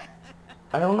up.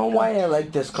 I don't know why I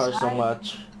like this car so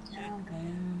much.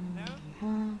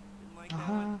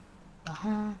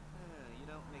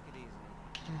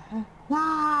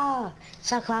 Ah,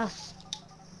 so close.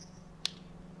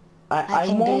 I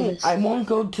can do won't this. I won't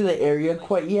go to the area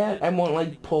quite yet. I won't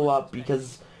like pull up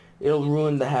because it'll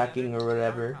ruin the hacking or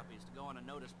whatever. Copies to go on a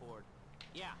notice board.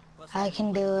 Yeah, plus I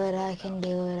can do it, I can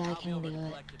do it, I can do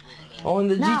it. Oh,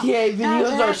 and the No, GTA no,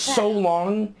 videos are that's so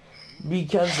long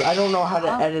because I don't know how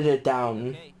to edit it down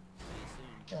okay,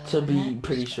 see you soon. to be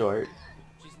pretty short.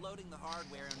 She's loading the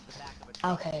hardware into the back of a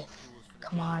truck. Okay, Tools for the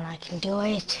come on, job. I can do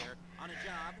it. On a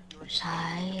job, you're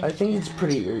Side. I think it's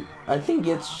pretty. I think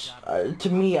it's to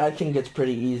me. I think it's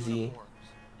pretty easy.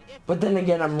 But then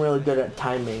again, I'm really good at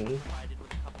timing. provided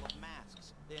with a couple of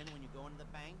masks. Then when you go into the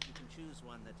bank, you can choose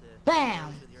one that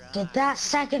Bam! goes with your Did eyes. that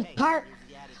second Hey, part? here's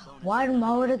the added bonus. One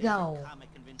more to go.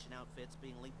 Comic convention outfits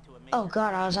being linked to a Oh major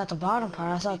god, I was at the bottom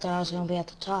part. I thought that I was gonna be at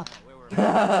the top. where we're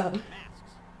masks.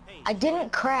 Hey, I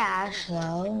didn't crash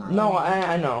though. No,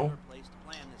 I know. place to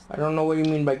plan this I don't know what you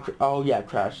mean by. Oh yeah,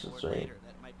 crash. That's right. later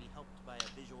that might be helped by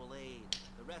a visual aid.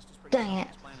 The rest is pretty Dang it.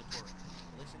 self-explanatory.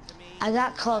 Listen to me. I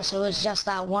got close. It was just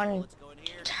that one Let's go in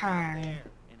here, turn. there.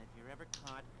 And if you're ever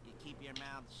caught, you keep your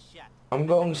mouth shut. I'm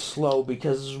going slow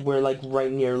because we're like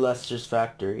right near Lester's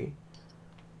factory.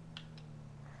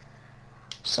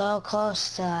 So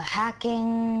close to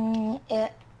hacking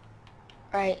it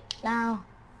right now.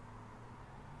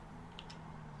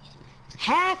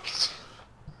 Hacked!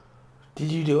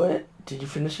 Did you do it? Did you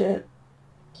finish it?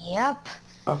 Yep.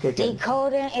 Okay, good.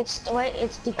 Decoding, it's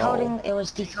decoding, it was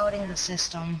decoding the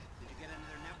system. Did you get into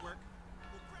their network?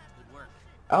 Good work.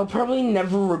 I'll probably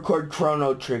never record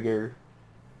Chrono Trigger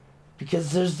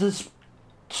because there's this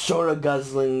soda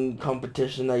guzzling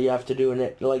competition that you have to do, and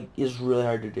it like is really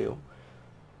hard to do.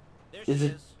 There Is she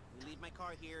it- is. We leave my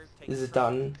car here. Take Is the it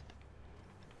truck. done?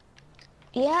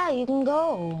 Yeah, you can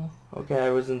go. Okay,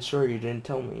 I wasn't sure. You didn't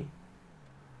tell me.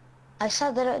 I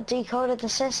said that it decoded the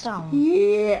system.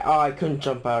 Yeah. Oh, I couldn't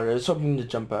jump out. I was hoping to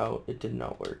jump out. It did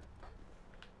not work.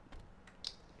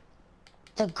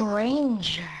 The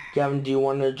Granger. Gavin, do you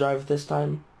want to drive this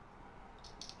time?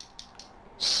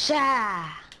 Sha.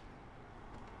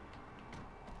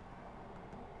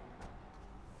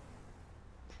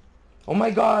 Oh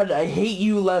my god, I hate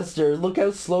you, Lester. Look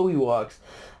how slow he walks.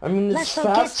 I mean, it's Lester,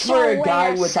 fast get for a your guy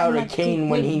ass without a on the cane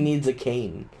when he TV. needs a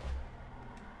cane.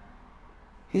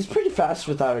 He's pretty fast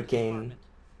without a cane.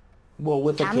 Well,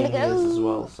 with a Time to cane he is as go.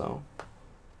 well, so.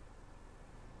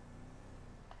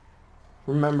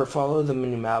 Remember, follow the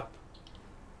minimap.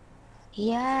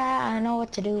 Yeah, I know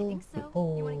what to do. Think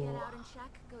so? You want to get Oh. out and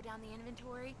check? Go down the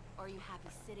inventory? Or are you happy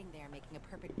sitting there making a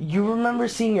perfect... You remember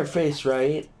seeing your face,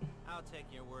 right? I'll take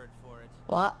your word for it.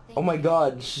 What? Oh my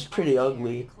god, she's pretty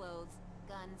ugly. Clothes,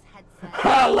 guns, headsets...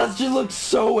 Ha! Lester looks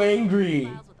so angry!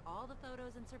 files with all the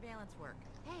photos and surveillance work.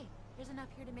 Hey, there's enough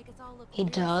here to make us all look He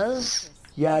very does? suspicious.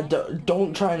 Yeah,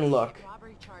 don't try and look.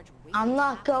 Robbery charge way I'm too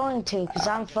not high. going to, because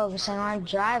I'm focusing on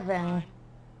driving.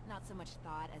 Not so much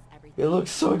thought as everything. It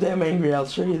looks so damn angry. I'll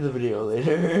show you the video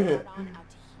later. Out on out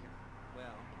to here.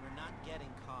 Well, we're not getting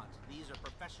caught. These are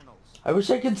professionals. I wish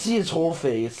I could see his whole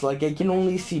face. Like, I can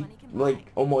only see,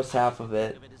 like, almost half of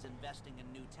it. Part of it is investing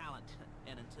in new talent.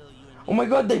 And until you and Oh my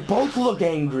god, they both look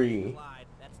angry. collide,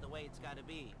 that's the way it's got to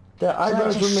be. Their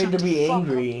eyebrows just were made to shut be the fuck up.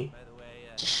 angry. By the way,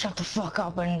 Just shut the fuck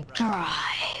up and drive.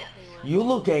 You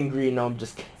look angry. No, I'm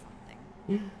just kidding.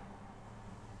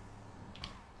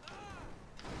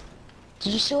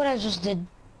 Did you see what I just did?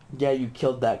 Yeah, you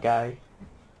killed that guy.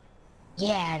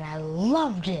 Yeah, and I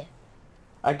loved it.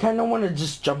 I kind of want to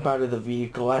just jump out of the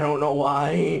vehicle. I don't know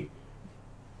why.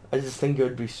 I just think it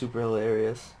would be super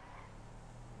hilarious.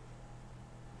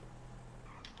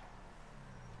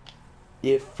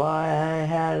 If I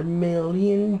had $1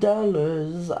 million,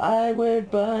 I would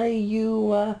buy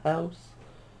you a house.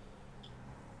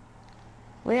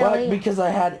 But Really? because I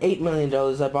had $8 million,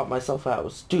 I bought myself a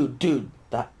house. Dude,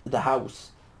 the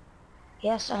house.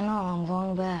 Yes, I know. I'm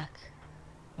going back.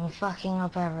 I'm fucking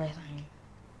up everything.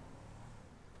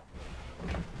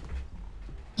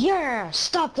 Yeah,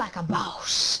 stop like a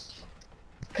boss.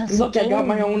 'Cause Look, I got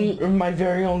they- my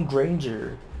very own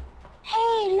Granger.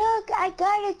 Hey, look, I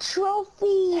got a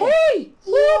trophy. Hey,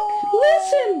 look,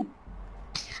 listen.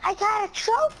 I got a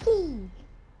trophy.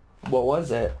 What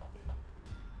was it?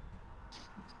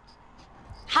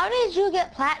 How did you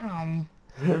get platinum?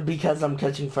 Because I'm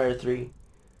catching fire 3.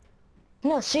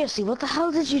 No, seriously, what the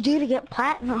hell did you do to get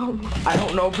platinum? I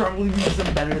don't know, probably because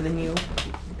I'm better than you.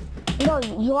 No,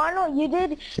 you wanna know what you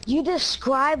did? You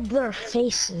described their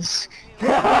faces.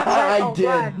 I Oh, did.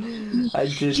 God. I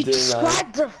did You do that.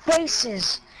 described their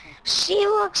faces. She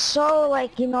looks so,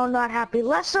 like, you know, not happy.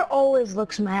 Lester always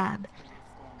looks mad.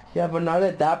 Yeah, but not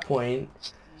at that point.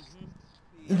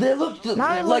 They looked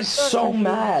Now it like looks so so confused.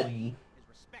 mad. his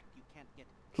respect, you can't get.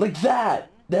 Like that.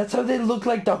 That's how they look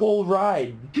like the whole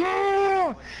ride.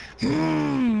 There's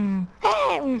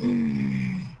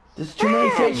too many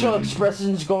facial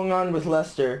expressions going on with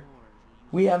Lester.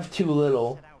 We have too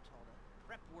little. Set out all the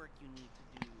prep work you need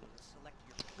to do.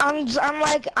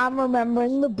 Select your I'm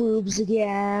remembering the boobs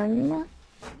again.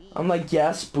 I'm like,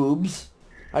 yes, boobs.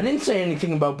 I didn't say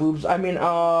anything about boobs. I mean,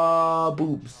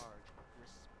 boobs.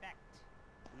 respect.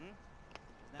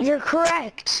 You're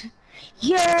correct.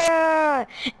 Yeah!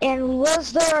 And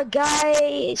was there a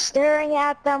guy staring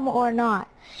at them or not?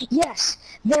 Yes,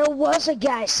 there was a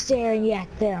guy staring at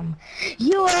them.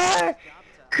 You are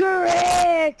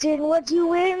correct. And what do you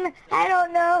win? I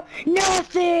don't know.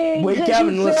 Nothing. Wait, 'cause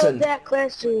Gavin, you failed listen. that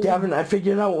question. Gavin, I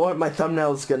figured out what my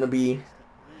thumbnail is gonna be.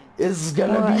 It's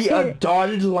gonna be a What?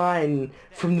 dotted line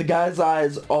from the guy's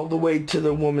eyes all the way to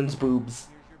the woman's boobs.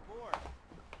 Here's your board.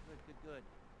 Good.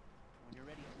 When you're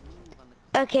ready to move on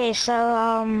the Okay,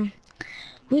 so,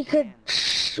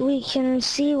 we can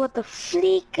see what the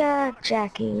Fleeca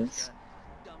Jack is.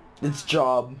 It's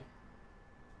job.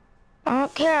 I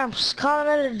don't care, I'm just calling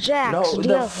it a Jack. No, so the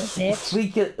deal with it.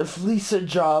 Fleeca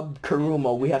job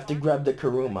Karuma. We have to grab the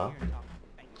Karuma.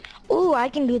 Ooh, I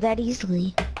can do that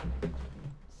easily.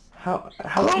 How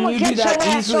Karuma, can you get do that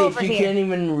your ass easily if over you here. can't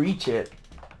even reach it?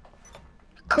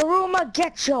 Karuma,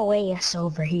 get your ass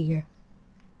over here.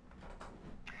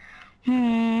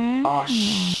 Oh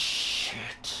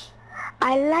shit.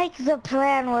 I like the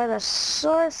plan where the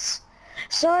source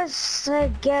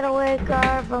getaway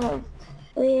car from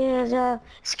is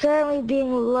currently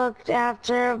being looked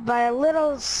after by a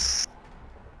little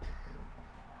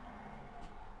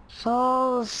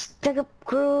soul stick-up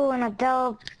crew and a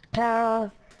Del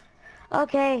Para.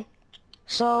 Okay,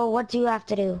 so what do you have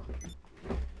to do?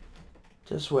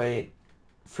 Just wait.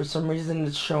 For some reason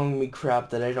it's showing me crap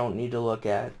that I don't need to look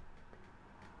at.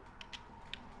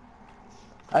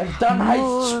 I've done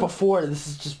heists before, this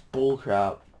is just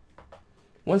bullcrap.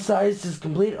 Once the heist is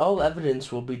complete, all evidence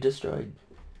will be destroyed.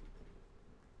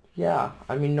 Yeah,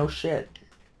 I mean, no shit.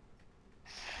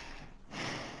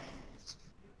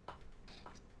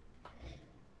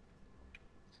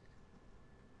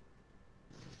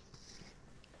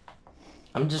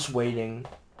 I'm just waiting.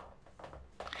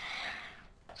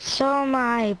 So am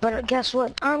I, but guess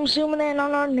what? I'm zooming in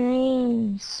on our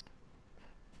names.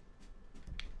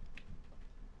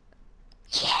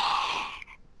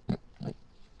 Yeah.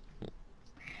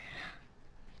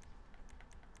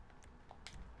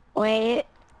 Wait,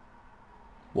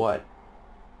 What?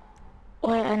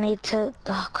 I need to,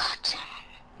 oh god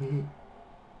damn it.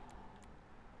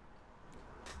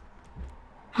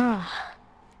 Huh.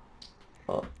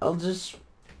 I'll just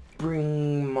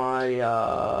bring my,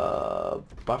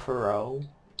 buffalo.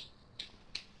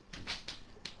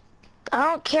 I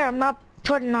don't care, I'm not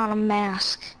putting on a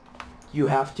mask. You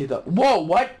have to though. Whoa,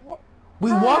 what?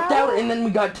 We walked out and then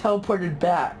we got teleported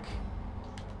back.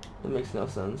 That makes no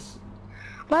sense.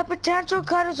 My potential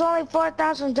cut is only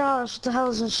 $4,000. What the hell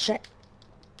is this shit?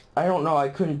 I don't know, I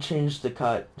couldn't change the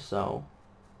cut, so.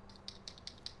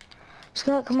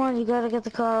 Scott, come on, you gotta get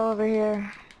the car over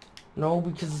here. No,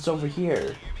 because it's over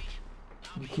here.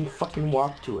 You can fucking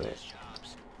walk to it.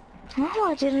 Oh,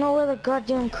 I didn't know where the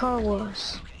goddamn car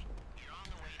was.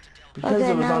 Because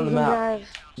Okay, it was now on the you map. drive.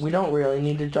 We don't really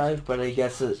need to drive, but I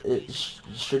guess it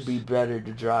should be better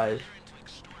to drive.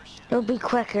 It'll be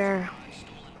quicker.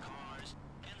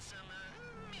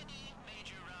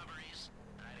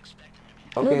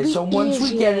 Okay, It'll be so once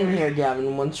we get in easier. here,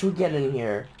 Gavin, once we get in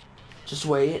here, just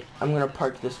wait. I'm gonna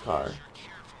park this car.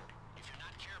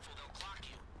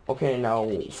 Okay, now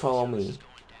follow me.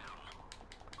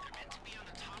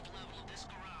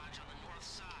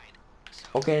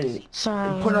 Okay,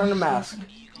 So, put on a mask.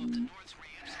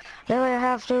 really I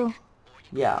have to?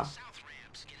 Yeah.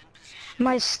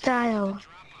 My style.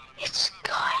 It's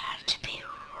going to be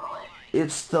ruined.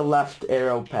 It's the left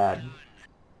arrow pad.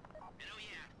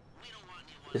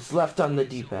 It's left on the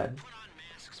D-pad.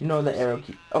 You know the arrow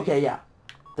key. Okay, yeah.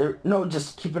 There. No,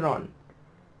 just keep it on.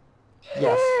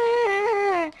 Yes.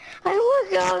 I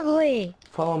look ugly.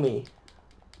 Follow me.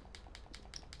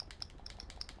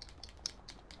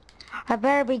 I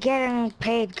better be getting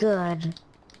paid good.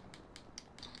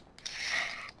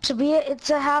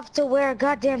 To have to wear a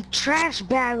goddamn trash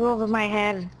bag over my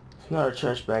head. It's not a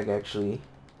trash bag, actually.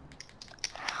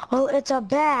 Well, it's a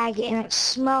bag and it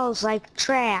smells like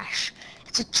trash.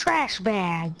 It's a trash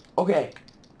bag. Okay.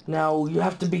 Now, you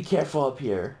have to be careful up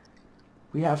here.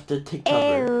 We have to take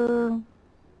cover. Ew.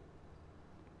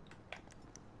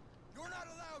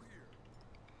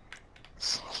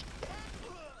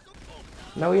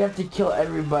 Now we have to kill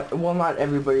everybody. Well, not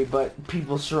everybody, but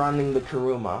people surrounding the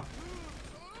Karuma.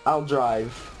 I'll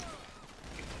drive.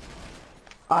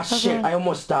 Ah, shit, Okay. I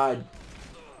almost died.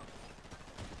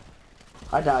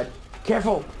 I died.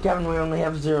 Careful, Gavin, we only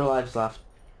have 0 lives left.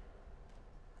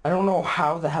 I don't know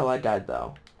how the hell I died,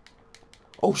 though.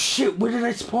 Oh, shit, where did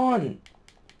I spawn?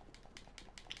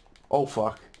 Oh,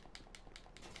 fuck.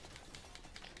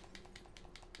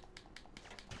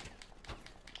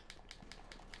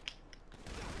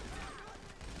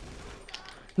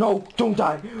 No, don't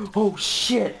die. Oh,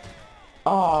 shit.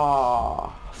 Ah,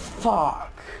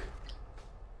 fuck.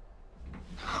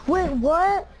 Wait,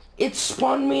 what? It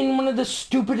spawned me in one of the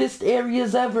stupidest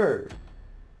areas ever.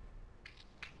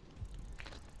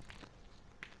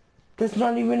 That's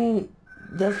not even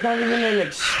an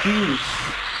excuse.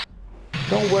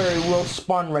 Don't worry, we'll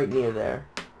spawn right near there.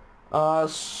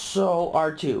 So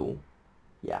R2.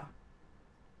 Yeah.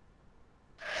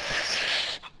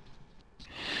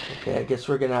 Okay, I guess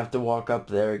we're gonna have to walk up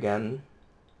there again.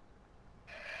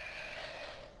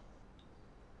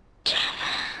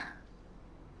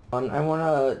 I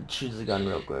wanna choose a gun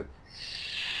real quick.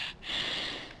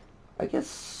 I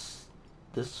guess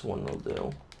this one will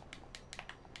do.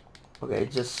 Okay,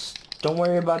 just don't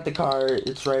worry about the car.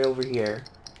 It's right over here.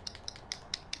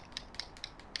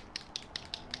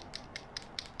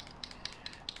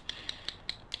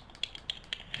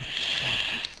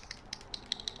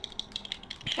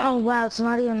 Oh wow, it's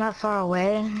not even that far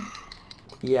away.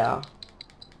 Yeah.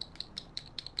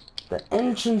 The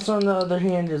entrance, on the other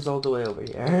hand, is all the way over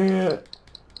here.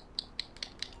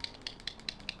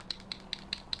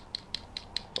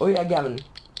 Oh yeah, Gavin.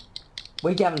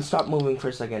 Wait, Gavin, stop moving for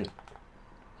a second.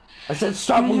 I said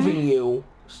stop moving, you.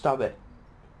 Stop it.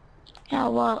 Yeah,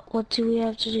 what do we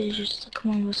have to do? Just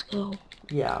come on, let's go.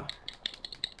 Yeah.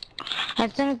 I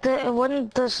think that it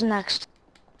wasn't this next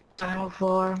final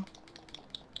floor.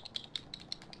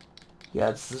 Yeah,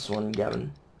 it's this one,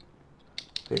 Gavin.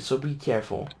 Okay, so be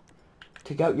careful.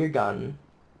 Take out your gun.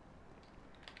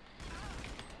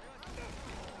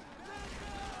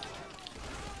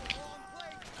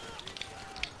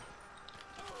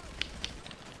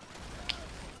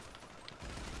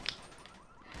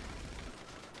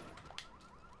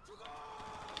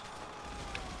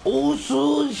 Oh,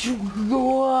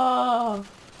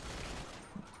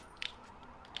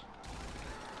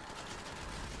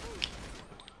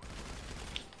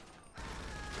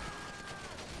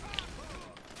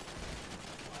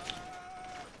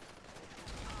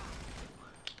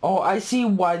 oh, I see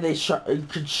why they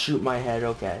could shoot my head.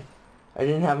 Okay, I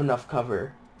didn't have enough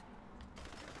cover.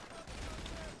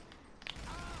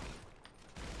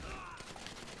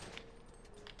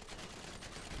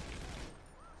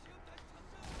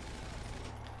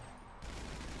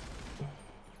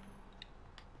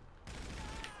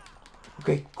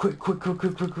 Okay, quick.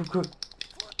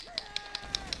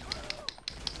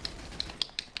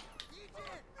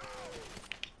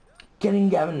 Get in,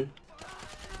 Gavin.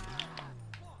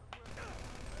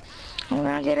 I'm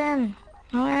gonna get in.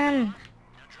 I'm in.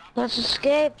 Let's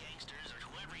escape.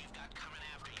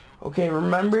 Okay,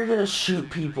 remember to shoot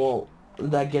people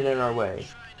that get in our way.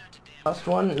 Last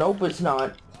one? Nope, it's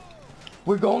not.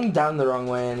 We're going down the wrong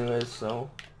way anyways, so...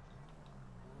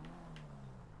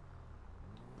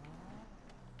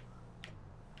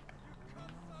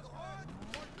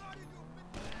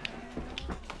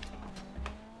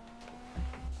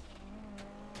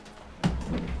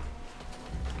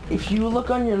 If you look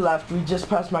on your left, we just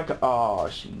passed my car. Oh,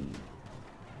 shit.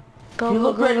 Go, If you go,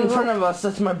 look go, right go, in go. front of us,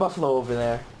 that's my buffalo over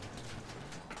there.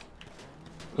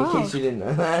 In Oh. case you didn't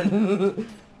know that.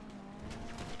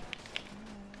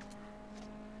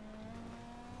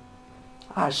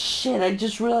 Ah, shit, I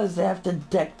just realized I have to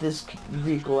deck this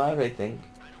vehicle out, I think.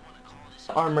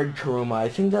 Armored Kuruma. I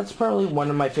think that's probably one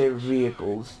of my favorite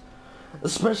vehicles.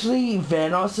 Especially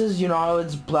Vanos's, you know how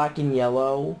it's black and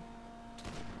yellow?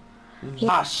 Yeah.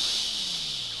 Ah,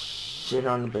 shit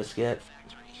on the biscuit.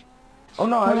 Oh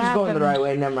no, I What was going the happened? right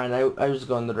way. Never mind, I was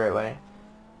going the right way.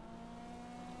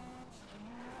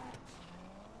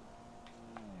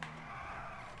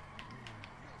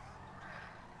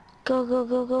 Go, go,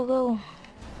 go, go, go.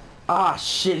 Ah,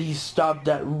 shit, he stopped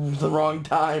at the wrong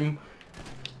time.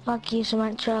 Fuck you,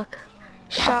 cement truck.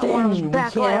 Shot one Damn, of his we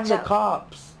back can't have lights the out.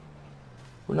 cops.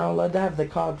 We're not allowed to have the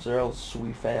cops or else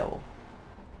we fail.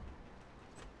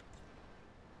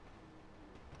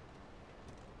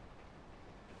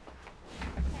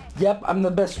 Yep, I'm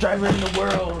the best driver in the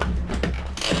world.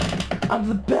 I'm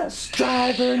the best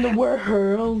driver in the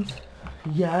world.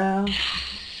 Yeah.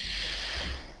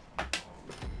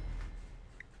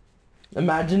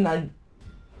 Imagine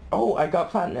oh, I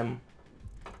got platinum.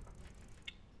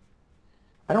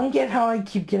 I don't get how I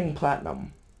keep getting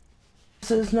platinum.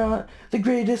 This is not the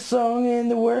greatest song in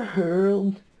the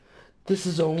world. This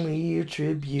is only a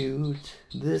tribute.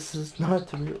 This is not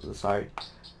the real... Sorry.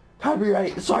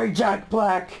 Copyright. Sorry, Jack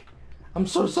Black. I'm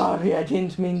so sorry. I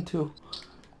didn't mean to.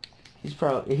 He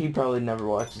probably never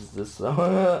watches this,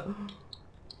 so...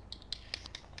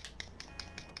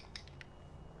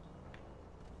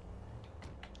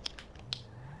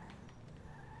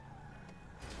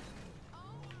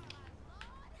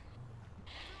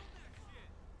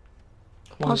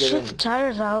 I'll shoot the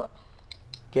tires out.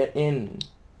 Get in.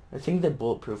 I think they're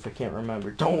bulletproof. I can't remember.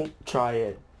 Don't try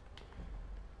it.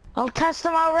 I'll test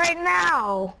them out right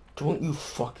now. Don't you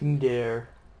fucking dare.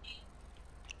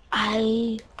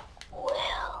 I will.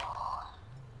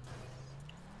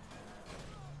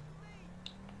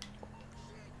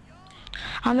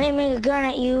 I'm aiming a gun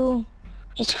at you.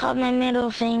 It's called my middle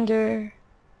finger.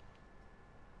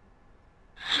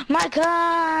 My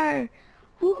car!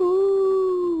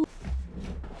 Woohoo!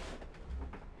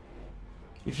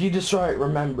 If you destroy it,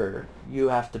 remember, you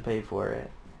have to pay for it.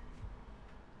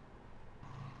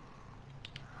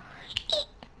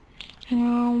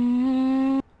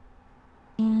 No.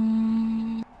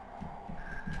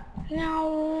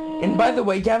 And by the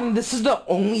way, Gavin, this is the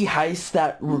only heist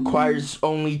that requires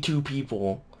only 2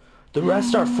 people. The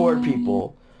rest are 4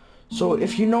 people. So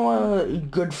if you know a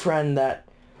good friend that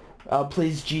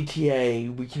plays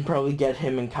GTA, we can probably get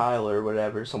him and Kyle or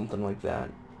whatever, something like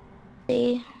that.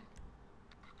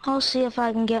 I'll see if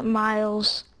I can get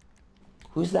Miles.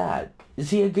 Who's that? Is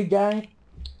he a good guy?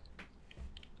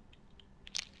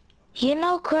 You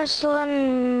know Crystal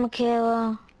and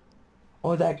Michaela?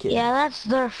 Oh, that kid. Yeah, that's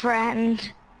their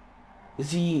friend. Is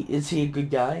he a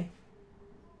good guy?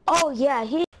 Oh yeah,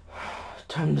 he...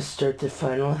 Time to start the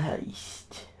final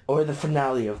heist. Or the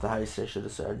finale of the heist, I should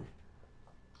have said.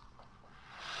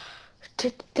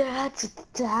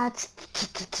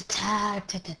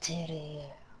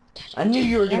 I knew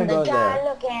you were gonna go there. And the guy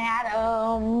looking at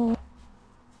him.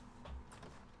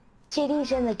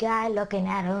 Titties and the guy looking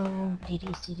at him.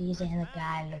 Titties and the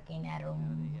guy looking at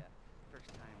him. First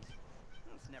times.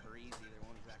 It's never easy. There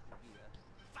won't exactly be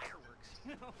fireworks,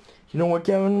 you know? You know what,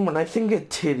 Kevin? When I think of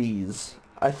titties,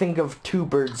 I think of 2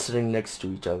 birds sitting next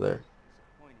to each other.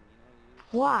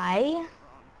 Why?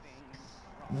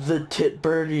 The tit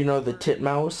bird, you know, the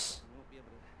titmouse.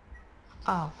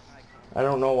 Oh. I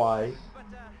don't know why.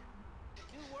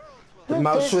 The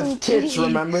mouse with tits,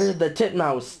 remember? The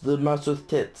titmouse. The mouse with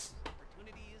tits.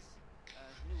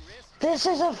 This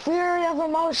is a fury of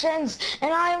emotions,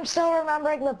 and I am still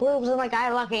remembering the boobs and the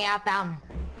guy looking at them.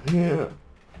 Yeah.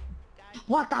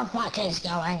 What the fuck is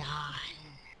going on?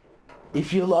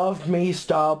 If you love me,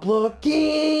 stop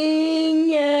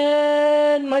looking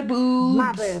at my boobs.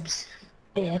 My boobs,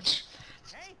 bitch.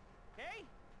 Hey?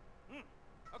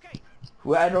 Okay.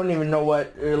 Well, I don't even know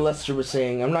what Lester was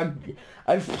saying.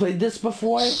 I've played this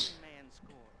before.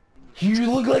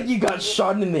 You look like you got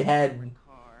shot in the head.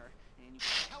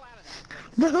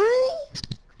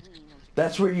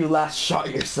 That's where you last shot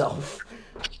yourself.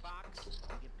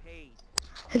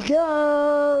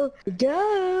 Go! Like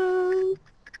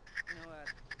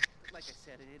I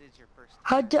said, it is your first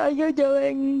How are you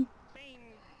doing?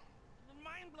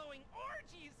 mind-blowing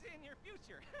orgies in your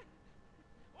future.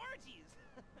 Orgies.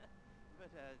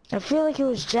 But I feel like he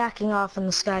was jacking off in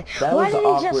the sky. That Why was did he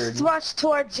awkward. just thrust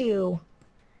towards you?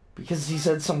 Because he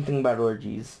said something about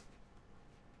orgies.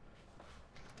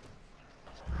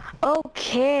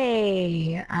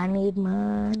 Okay, I need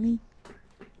money.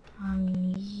 I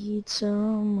need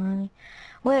some money.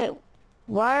 Wait,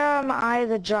 why am I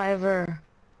the driver?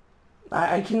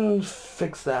 I can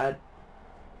fix that.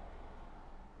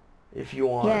 If you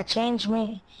want. Yeah, change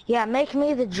me. Yeah, make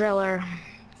me the driller.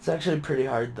 It's actually pretty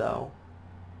hard though.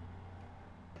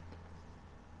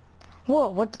 Whoa,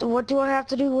 what do I have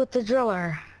to do with the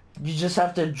driller? You just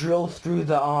have to drill through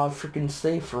the freaking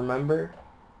safe, remember?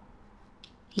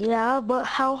 Yeah, but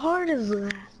how hard is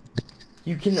that?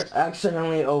 You can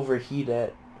accidentally overheat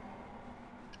it.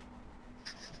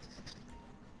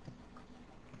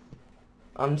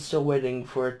 I'm still waiting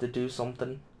for it to do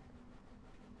something.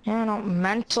 Yeah, no,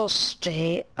 mental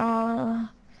state. You're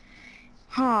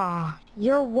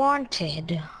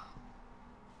wanted.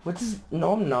 What is...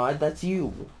 No, I'm not. That's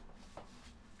you.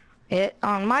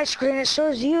 On my screen it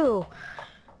shows you.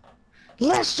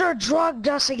 Lester drugged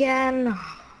us again.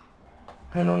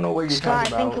 I don't know what you're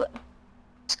talking about.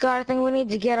 Scott, I think we need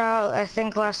to get out. I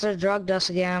think Lester drugged us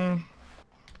again.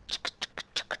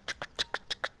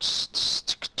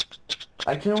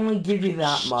 I can only give you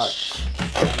that much.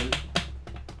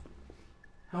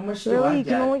 How much do I Really? You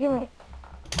get? can only give me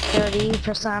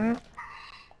 30%.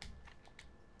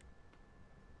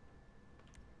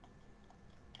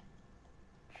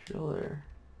 Driller.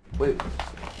 Wait,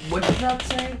 what did that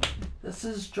say? This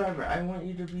is driver. I want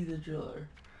you to be the driller.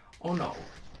 Oh no.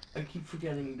 I keep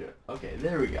forgetting to... Okay,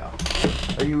 there we go.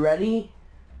 Are you ready?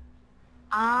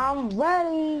 I'm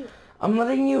ready. I'm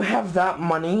letting you have that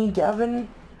money, Gavin,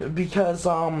 because,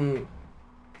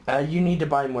 you need to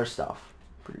buy more stuff,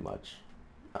 pretty much.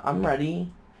 I'm ready.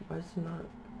 Why is it not...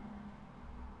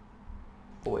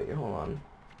 Oh, wait, hold on.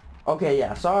 Okay,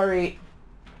 yeah, sorry.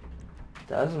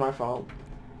 That was my fault.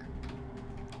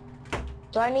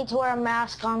 Do I need to wear a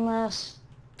mask on this?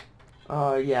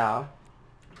 Yeah.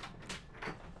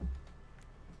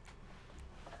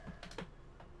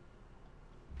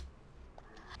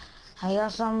 I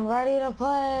guess I'm ready to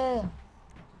play.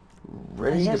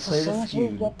 Ready to Just play as soon the as we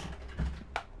feud. get-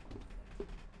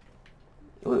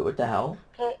 Wait, what the hell?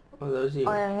 Okay. Oh, that was you.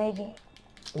 Oh, yeah, maybe.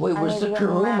 Wait, I where's need the to get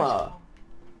my mask Kuruma? on.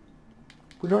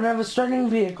 We don't have a starting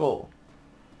vehicle.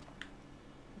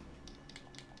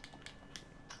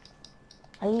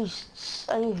 Are you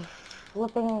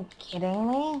flipping kidding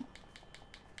me?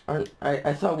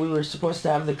 I thought we were supposed to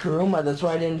have the Kuruma. That's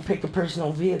why I didn't pick a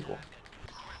personal vehicle.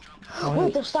 Oh,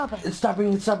 Wait, they're stopping. It's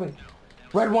stopping, it's stopping.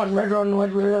 Red one, red, get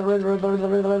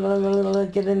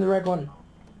in the red one.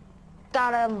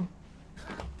 Got him.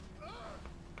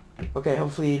 Okay,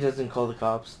 hopefully he doesn't call the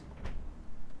cops.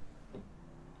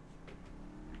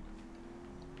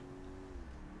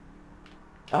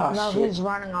 Ah, No, shit. he's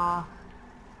running off.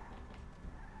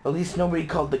 At least nobody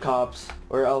called the cops,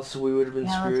 or else we would have been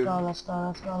Yeah, screwed. let's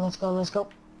go.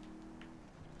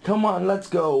 Come on, let's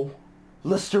go.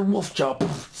 Lester Wolfjaw.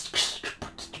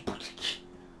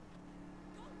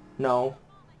 No.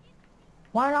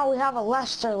 Why not we have a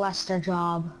Lester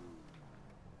job?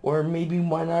 Or maybe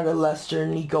why not a Lester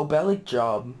Nico Bellic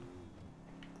job?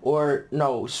 Or,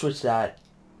 no, switch that.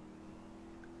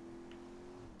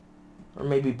 Or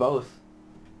maybe both.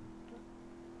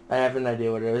 I have an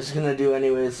idea what I was gonna do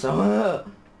anyways, so...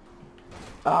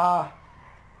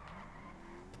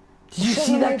 Did you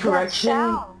see that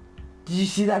correction? Did you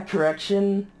see that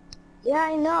correction? Yeah,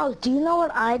 I know. Do you know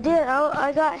what I did?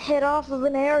 I got hit off of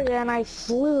an area and I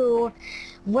flew,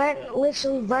 went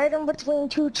literally right in between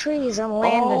two trees and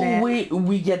landed it. Oh,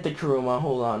 we get the Kuruma.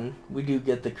 Hold on. We do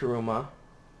get the Kuruma.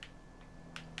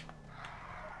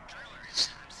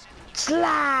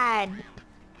 Slide!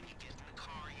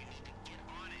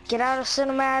 Get out of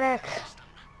cinematic.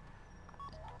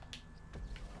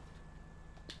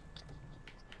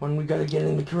 When we gotta get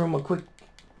in the Kuruma quick.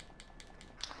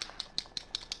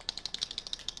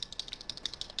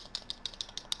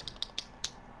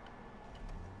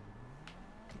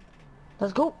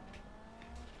 Let's go.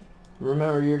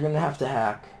 Remember, you're gonna have to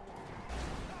hack.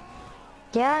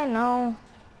 Yeah, I know.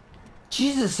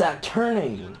 Jesus, that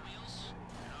turning!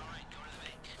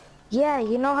 Yeah,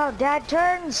 you know how Dad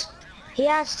turns? He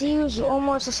has to use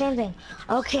almost the same thing.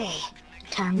 Okay,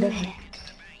 time to hit.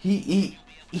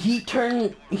 He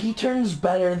turns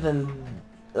better than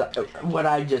what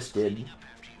I just did.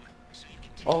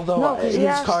 Although No, because he his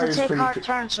has car to is take pretty. hard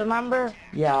turns, remember?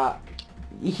 Yeah,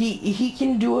 he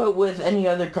can do it with any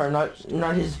other car, not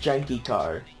his janky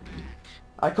car.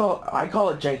 I call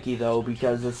it janky though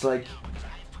because it's like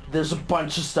there's a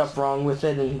bunch of stuff wrong with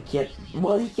it and he can't.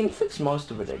 Well, he can fix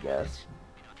most of it, I guess.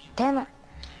 Damn it.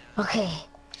 Okay.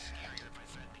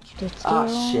 Ah,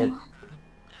 shit.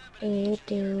 Do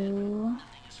do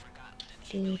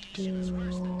do do do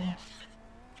do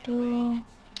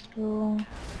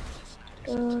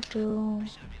do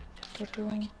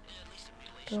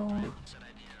do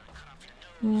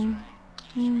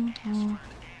do do.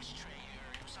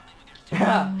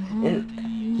 Yeah,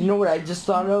 and you know what I just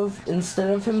thought of? Instead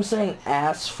of him saying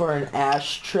ass for an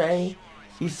ashtray,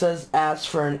 he says ass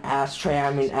for an ashtray,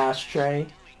 I mean ashtray.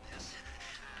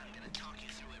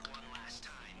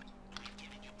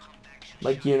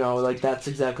 Like, you know, like that's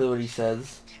exactly what he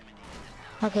says.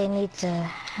 Okay, need to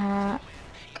hack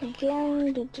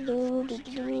again. Do, do, do, do,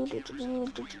 do, do, do,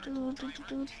 do, do, do,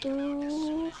 do,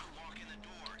 do.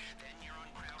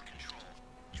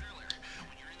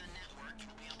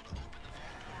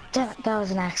 Damn it, that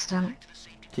was an accident.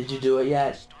 Did you do it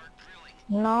yet?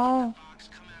 No.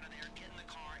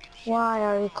 Why?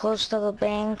 Are you close to the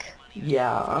bank?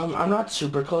 Yeah, I'm not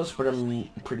super close, but I'm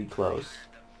pretty close.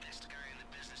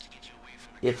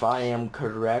 If I am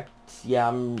correct, yeah,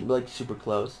 I'm like super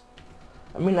close.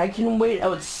 I mean, I can wait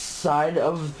outside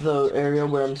of the area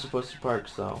where I'm supposed to park,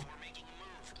 so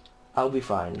I'll be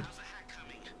fine.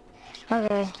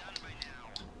 Okay.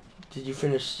 Did you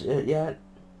finish it yet?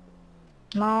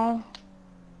 No.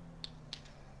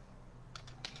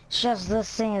 It's just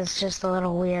this thing is just a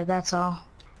little weird, that's all.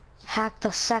 Hack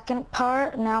the second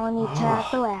part, now we need to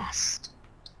hack the last.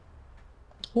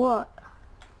 What?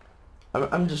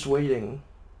 I'm just waiting.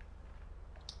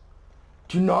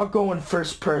 Do not go in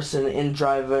first person and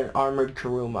drive an armored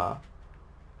Kuruma.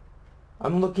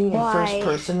 I'm looking in first Why?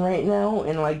 person right now,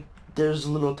 and like, there's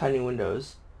little tiny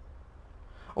windows.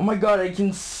 Oh my god, I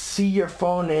can see your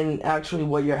phone and actually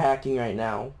what you're hacking right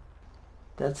now.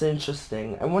 That's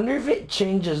interesting. I wonder if it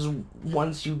changes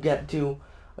once you get to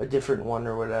a different one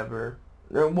or whatever.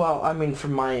 Or, well, I mean,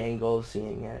 from my angle of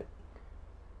seeing it.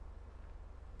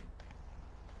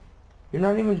 You're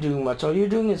not even doing much. All you're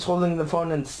doing is holding the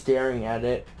phone and staring at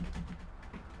it.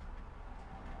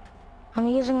 I'm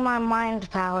using my mind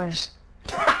powers.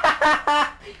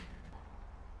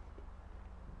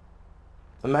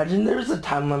 Imagine there's a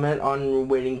time limit on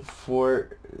waiting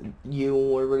for you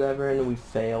or whatever and we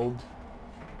failed.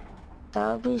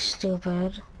 That would be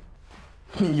stupid.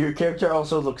 Your character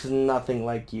also looks nothing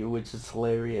like you, which is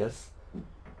hilarious.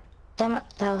 Damn it,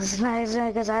 that was nice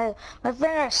because my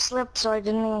finger slipped, so I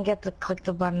didn't even get to click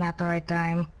the button at the right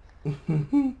time.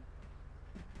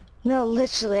 No,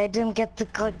 literally, I didn't get to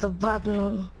click the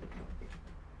button.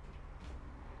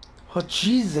 Oh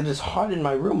jeez, it is hot in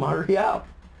my room. Hurry up.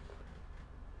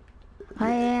 I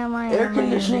am. Air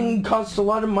conditioning costs a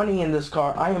lot of money in this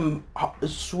car. I am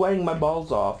sweating my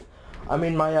balls off. I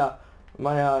mean my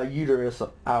uterus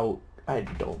out. I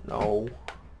don't know.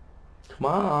 Come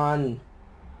on.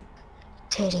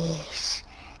 Titties.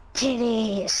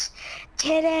 Titties.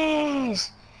 Titties.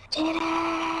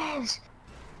 Titties.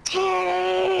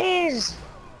 Titties.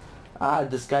 Ah,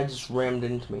 this guy just rammed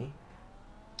into me.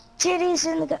 Titties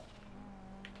in the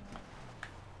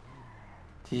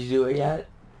Did you do it yet?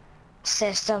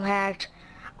 system hacked.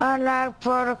 Unlock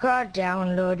protocol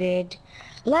downloaded.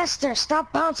 Lester,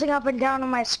 stop bouncing up and down on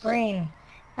my screen.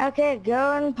 Okay,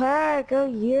 go and pack. Oh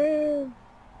yeah.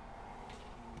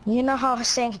 You know how I was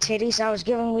saying titties? I was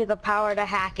giving me the power to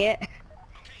hack it. Okay,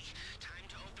 time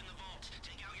to open the vault.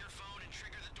 Take out your phone and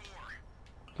trigger the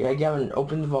door. Yeah, Gavin,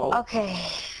 open the vault. Okay.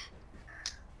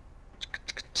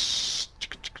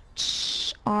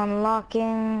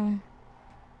 Unlocking.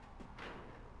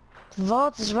 The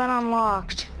vault has been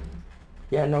unlocked.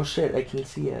 Yeah, no shit, I can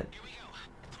see it.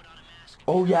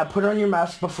 Oh yeah, put on your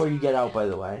mask before you get out, by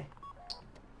the way.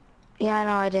 Yeah, I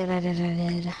know, I did.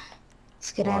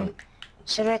 Let's get in.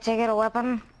 Should I take out a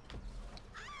weapon?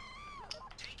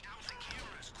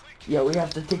 Yeah, we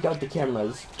have to take out the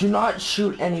cameras. Do not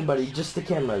shoot anybody, just the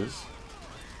cameras.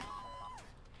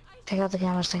 Take out the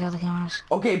cameras, take out the cameras.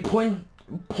 Okay, point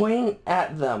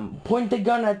at them. Point the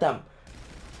gun at them.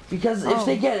 Because if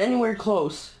they get anywhere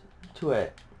close to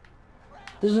it,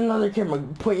 there's another camera.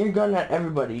 Point your gun at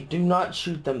everybody. Do not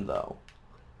shoot them though.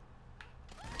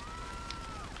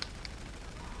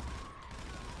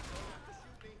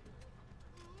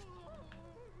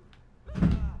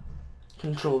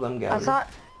 Control them, guys.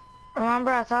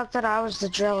 Remember, I thought that I was the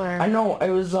driller. I know, I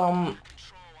was, Oh,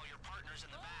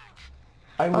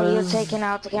 you're taking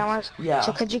out the cameras? Yeah.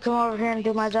 So could you come over here and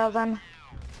do my job then?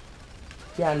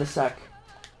 Yeah, in a sec.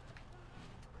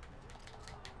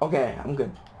 Okay, I'm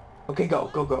good. Okay,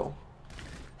 go.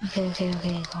 Okay,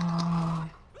 come on.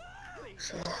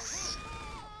 Yes.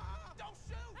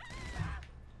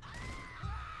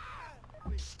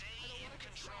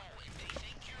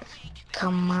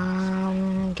 Come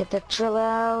on, get that drill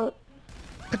out.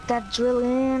 Put that drill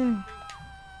in.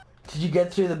 Did you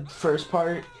get through the first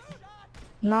part?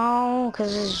 No,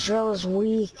 because this drill is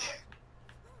weak.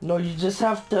 No, you just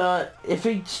have to, if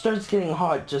it starts getting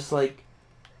hot, just like,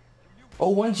 oh,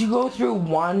 once you go through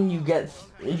one, you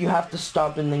have to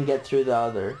stop and then get through the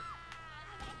other.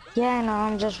 Yeah, I know,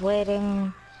 I'm just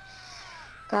waiting.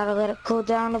 Gotta let it cool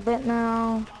down a bit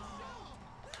now.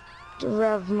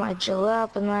 Rev my drill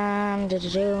up and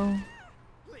then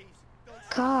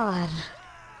God.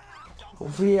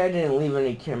 Hopefully I didn't leave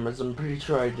any cameras. I'm pretty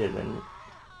sure I didn't.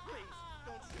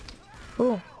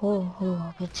 Ooh,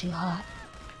 a bit too hot.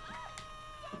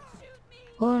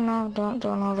 Oh no, don't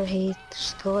overheat.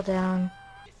 Just cool down.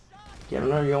 Yeah,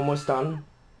 are you almost done?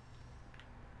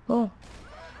 Ooh.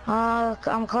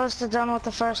 I'm close to done with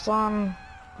the first one.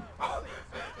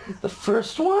 The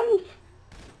first one?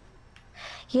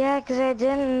 Yeah, 'cause I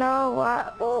didn't know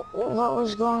what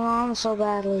was going on so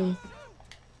badly.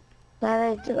 But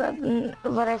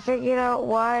I figured out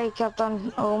why I kept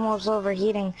on almost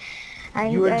overheating.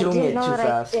 You were doing it too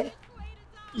fast.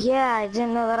 Yeah, I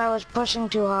didn't know that I was pushing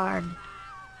too hard.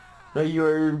 No,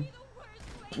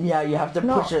 yeah, you have to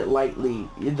No. push it lightly,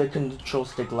 the control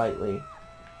stick lightly.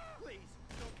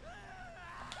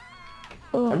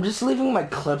 Ooh. I'm just leaving my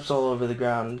clips all over the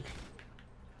ground.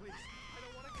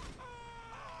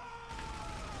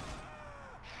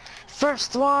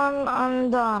 First one, I'm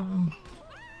done.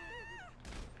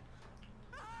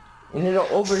 And it'll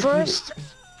overheat. First...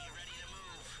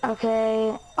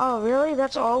 Okay. Oh, really?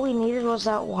 That's all we needed was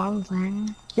that one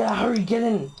thing? Yeah, hurry, get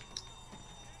in.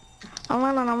 I'm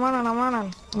running. I'm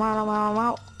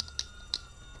out.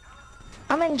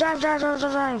 I'm in. Drive.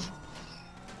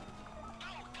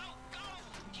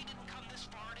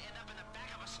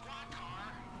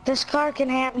 This car can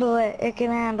handle it. It can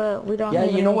handle it. We don't Yeah,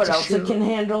 even you know need what to else shoot. it can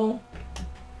handle?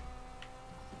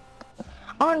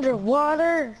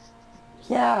 Underwater?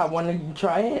 Yeah, wanna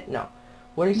try it? No.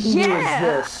 What it can do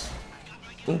Yeah! is this.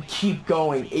 And keep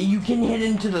going. You can hit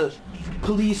into the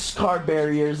police car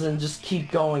barriers and just keep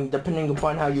going depending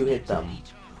upon how you hit them.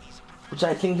 Which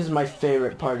I think is my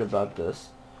favorite part about this.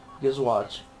 Because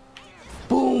watch.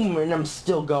 Boom! And I'm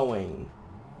still going.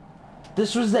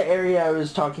 This was the area I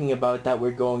was talking about that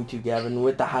we're going to, Gavin,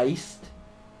 with the heist.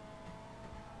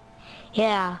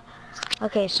 Yeah.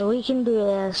 Okay, so we can do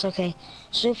this. Okay.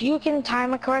 So if you can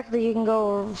time it correctly, you can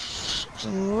go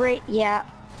straight, yeah.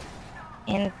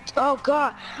 And, oh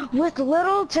god, with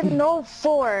little to no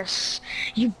force,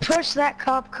 you push that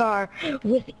cop car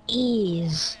with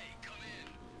ease.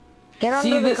 Get under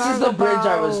See, the this is the cargo bridge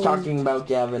I was boat. talking about,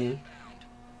 Gavin.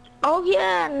 Oh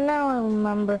yeah, now I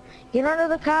remember. Get under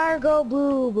the cargo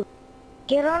boob.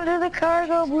 Get under the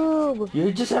cargo boob.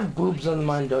 You just have boobs on the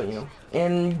mind, don't you?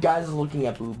 And guys looking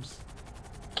at boobs.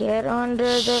 Get under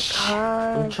the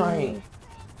cargo. I'm trying.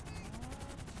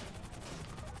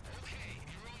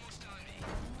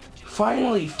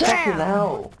 Finally, fucking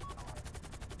hell.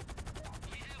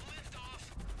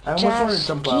 I almost wanted to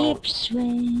jump out.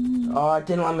 Swinging. Oh, it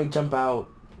didn't let me jump out.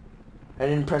 I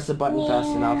didn't press the button fast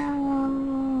enough.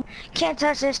 Can't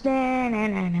touch this.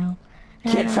 No.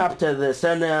 Can't trap to this.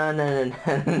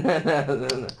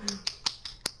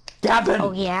 Gavin!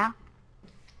 Oh yeah?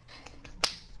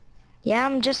 Yeah,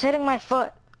 I'm just hitting my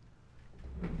foot.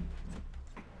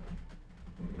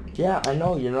 Yeah, I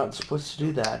know, you're not supposed to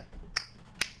do that.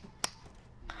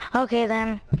 Okay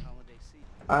then.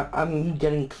 I'm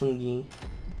getting clingy.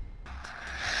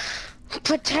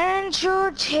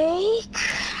 Potential take?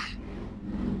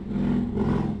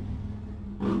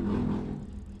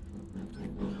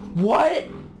 What?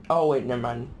 Oh wait, never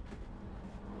mind.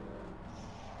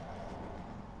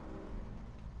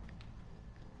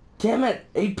 Damn it,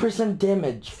 8%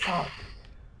 damage. Fuck.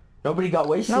 Nobody got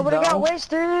wasted Nobody though. got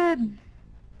wasted.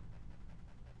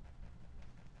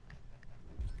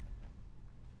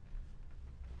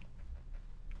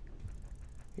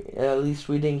 At least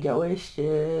we didn't get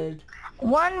wasted.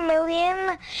 1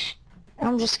 million?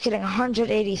 I'm just kidding,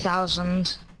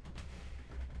 180,000.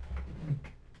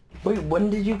 Wait, when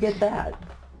did you get that?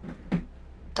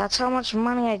 That's how much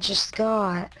money I just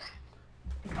got.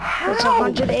 How? It's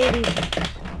 180.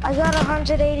 I got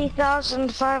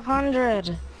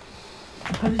 180,500.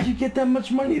 How did you get that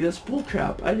much money? That's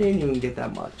bullcrap. I didn't even get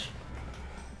that much.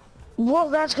 Well,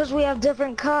 that's because we have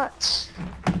different cuts.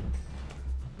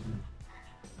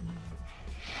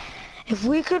 If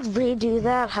we could redo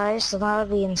that heist, then that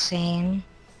would be insane.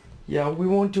 Yeah, we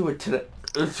won't do it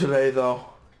today though.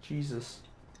 Jesus.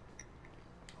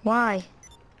 Why?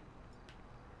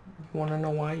 You wanna know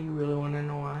why? You really wanna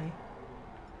know why?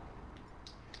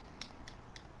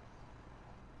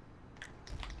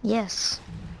 Yes.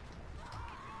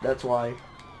 That's why.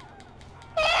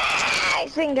 I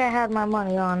think I had my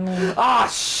money on me. Ah,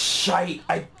 shite!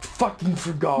 I fucking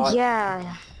forgot.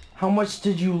 Yeah. How much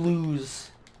did you lose?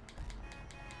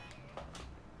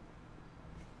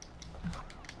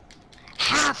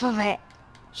 Half of it.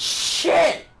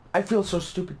 Shit! I feel so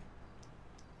stupid.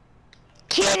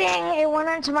 Kidding! It went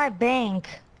into my bank.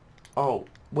 Oh,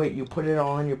 wait, you put it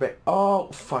all in your bank.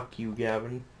 Oh, fuck you,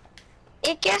 Gavin.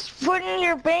 It gets put in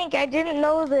your bank. I didn't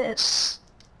know this.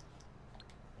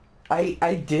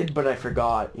 I did, but I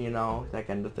forgot, you know, that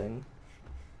kind of thing.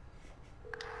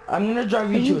 I'm gonna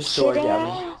drive you to a store,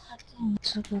 Gavin.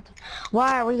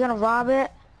 Why? Are we gonna rob it?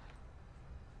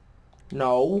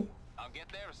 No. I'll get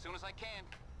there as soon as I can.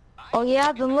 Oh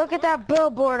yeah? Then look at that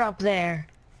billboard up there.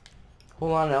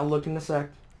 Hold on, I'll look in a sec.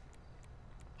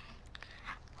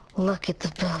 Look at the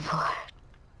billboard.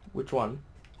 Which one?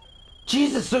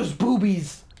 Jesus, those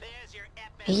boobies! There's your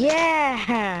epic.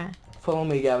 Yeah! Follow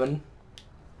me, Gavin.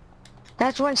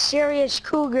 That's one serious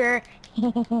cougar.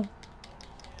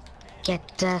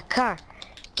 Get the car.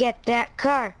 Get that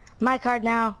car. My card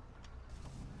now.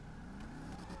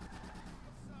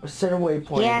 Set a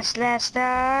waypoint. Yes,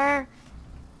 Lester.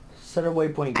 Set a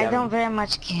waypoint, Gavin. I don't very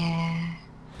much care.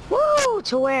 Woo!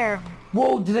 To where?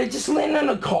 Whoa, did I just land on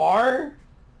a car?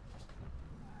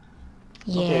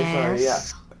 Yes. Okay, sorry, yeah.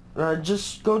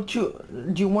 Just go to...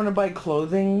 Do you want to buy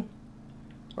clothing?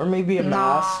 Or maybe a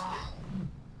mask?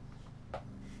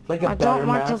 Like a I better don't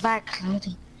want mask? to buy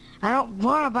clothing. I don't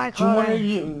want to buy Do you want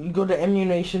clothing. to go to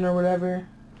ammunition or whatever?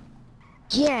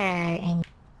 Yeah, and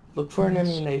Look for an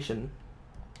ammunition.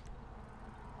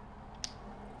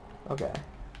 Okay.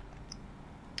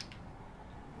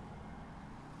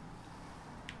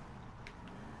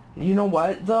 You know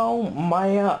what though?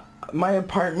 My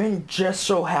apartment just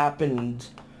so happened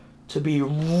to be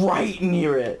right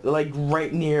near it, like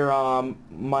right near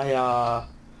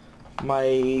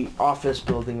my office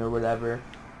building or whatever.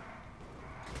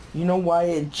 You know why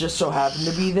it just so happened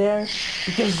to be there?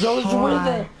 Because those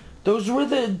were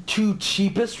the two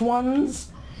cheapest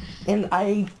ones, and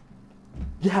I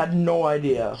had no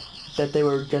idea that they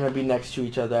were gonna be next to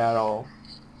each other at all.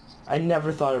 I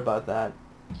never thought about that.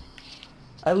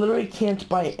 I literally can't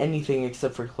buy anything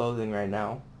except for clothing right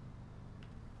now.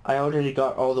 I already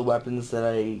got all the weapons that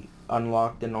I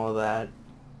unlocked and all that.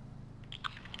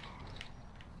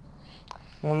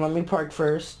 Well, let me park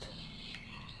first.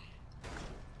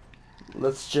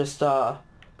 Let's just,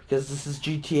 because this is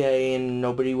GTA and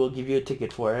nobody will give you a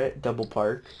ticket for it, double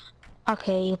park.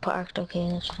 okay, you parked. Okay,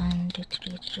 that's fine.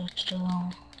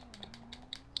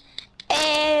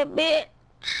 Hey,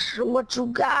 bitch, what you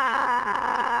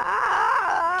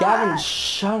got? Gavin,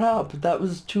 shut up. That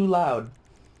was too loud.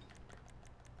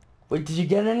 Wait, did you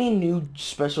get any new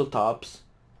special tops?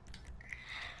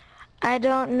 I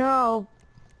don't know.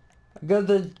 I got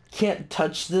the can't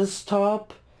touch this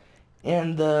top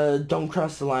and the don't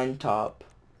cross the line top.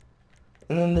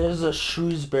 And then there's a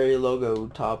Shrewsbury logo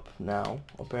top now,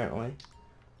 apparently.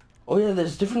 Oh yeah,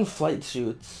 there's different flight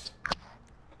suits.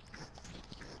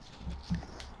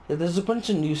 Yeah, there's a bunch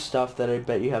of new stuff that I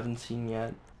bet you haven't seen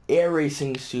yet. Air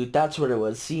racing suit, that's what it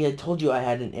was. See, I told you I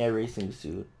had an air racing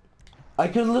suit. I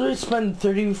could literally spend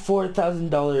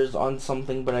 $34,000 on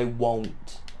something, but I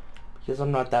won't. Because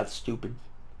I'm not that stupid.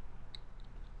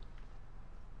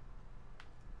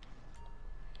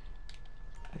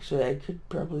 Actually, I could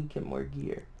probably get more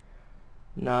gear.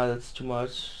 No, that's too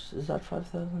much. Is that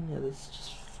 5,000? Yeah, that's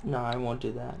just... No, I won't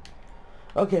do that.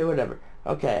 Okay, whatever.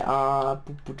 Okay,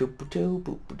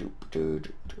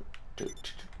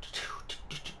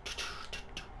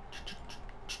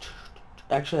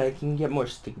 actually, I can get more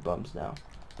sticky bombs now.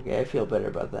 Okay, I feel better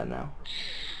about that now.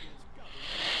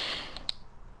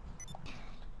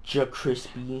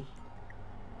 Crispy.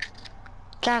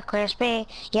 Crispy,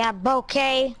 yeah,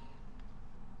 bouquet.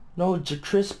 No,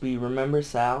 Crispy, remember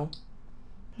Sal?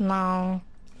 No.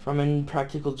 From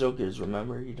Impractical Jokers,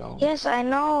 remember? You don't? Yes, I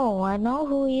know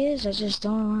who he is. I just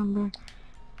don't remember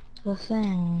the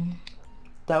thing.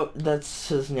 That's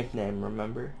his nickname,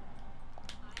 remember?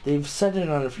 They've said it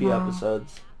on a few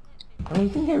episodes. I don't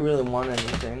think I really want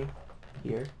anything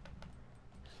here.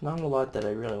 There's not a lot that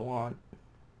I really want.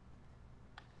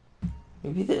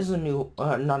 Maybe there's a new,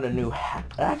 not a new hat.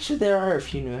 Actually, there are a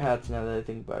few new hats now that I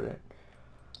think about it.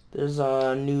 There's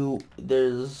a new,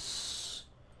 wait,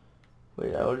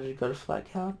 I already got a flat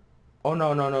cap? Oh,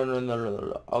 no.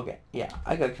 Okay, yeah,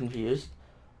 I got confused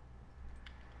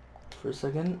for a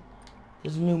second.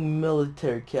 There's new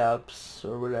military caps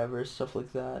or whatever, stuff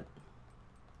like that.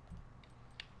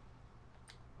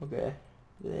 Okay,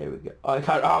 there we go. I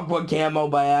got aqua camo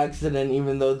by accident,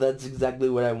 even though that's exactly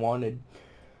what I wanted.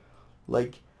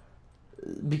 Like,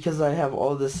 because I have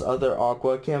all this other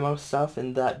aqua camo stuff,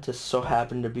 and that just so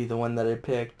happened to be the one that I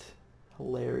picked.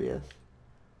 Hilarious.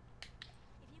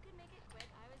 If you could make it quick,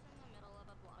 I was in the middle of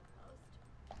a blog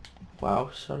post. Wow,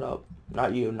 shut up.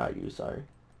 Not you, sorry.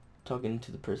 Talking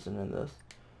to the person in this.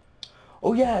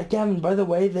 Oh yeah, Gavin, by the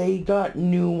way, they got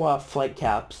new flight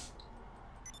caps.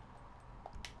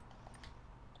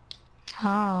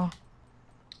 Oh.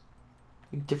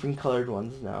 Different colored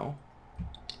ones now.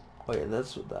 Oh yeah,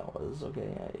 that's what that was.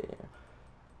 Okay, yeah.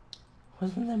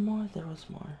 Wasn't there more? There was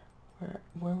more.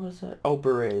 Where was it? Oh,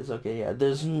 berets. Okay, yeah.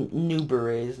 There's new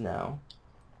berets now.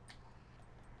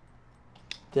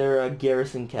 They're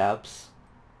garrison caps.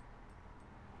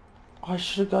 Oh, I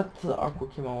should have got the aqua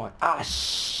camo one. Ah,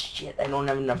 shit. I don't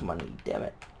have enough money. Damn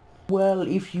it. Well,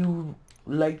 if you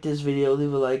like this video,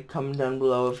 leave a like. Comment down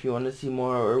below if you want to see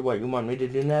more or what you want me to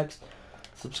do next.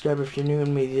 Subscribe if you're new,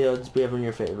 and may the odds be ever in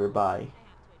your favor. Bye.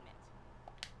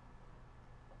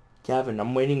 Gavin,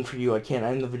 I'm waiting for you. I can't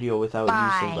end the video without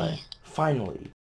you saying bye. Finally.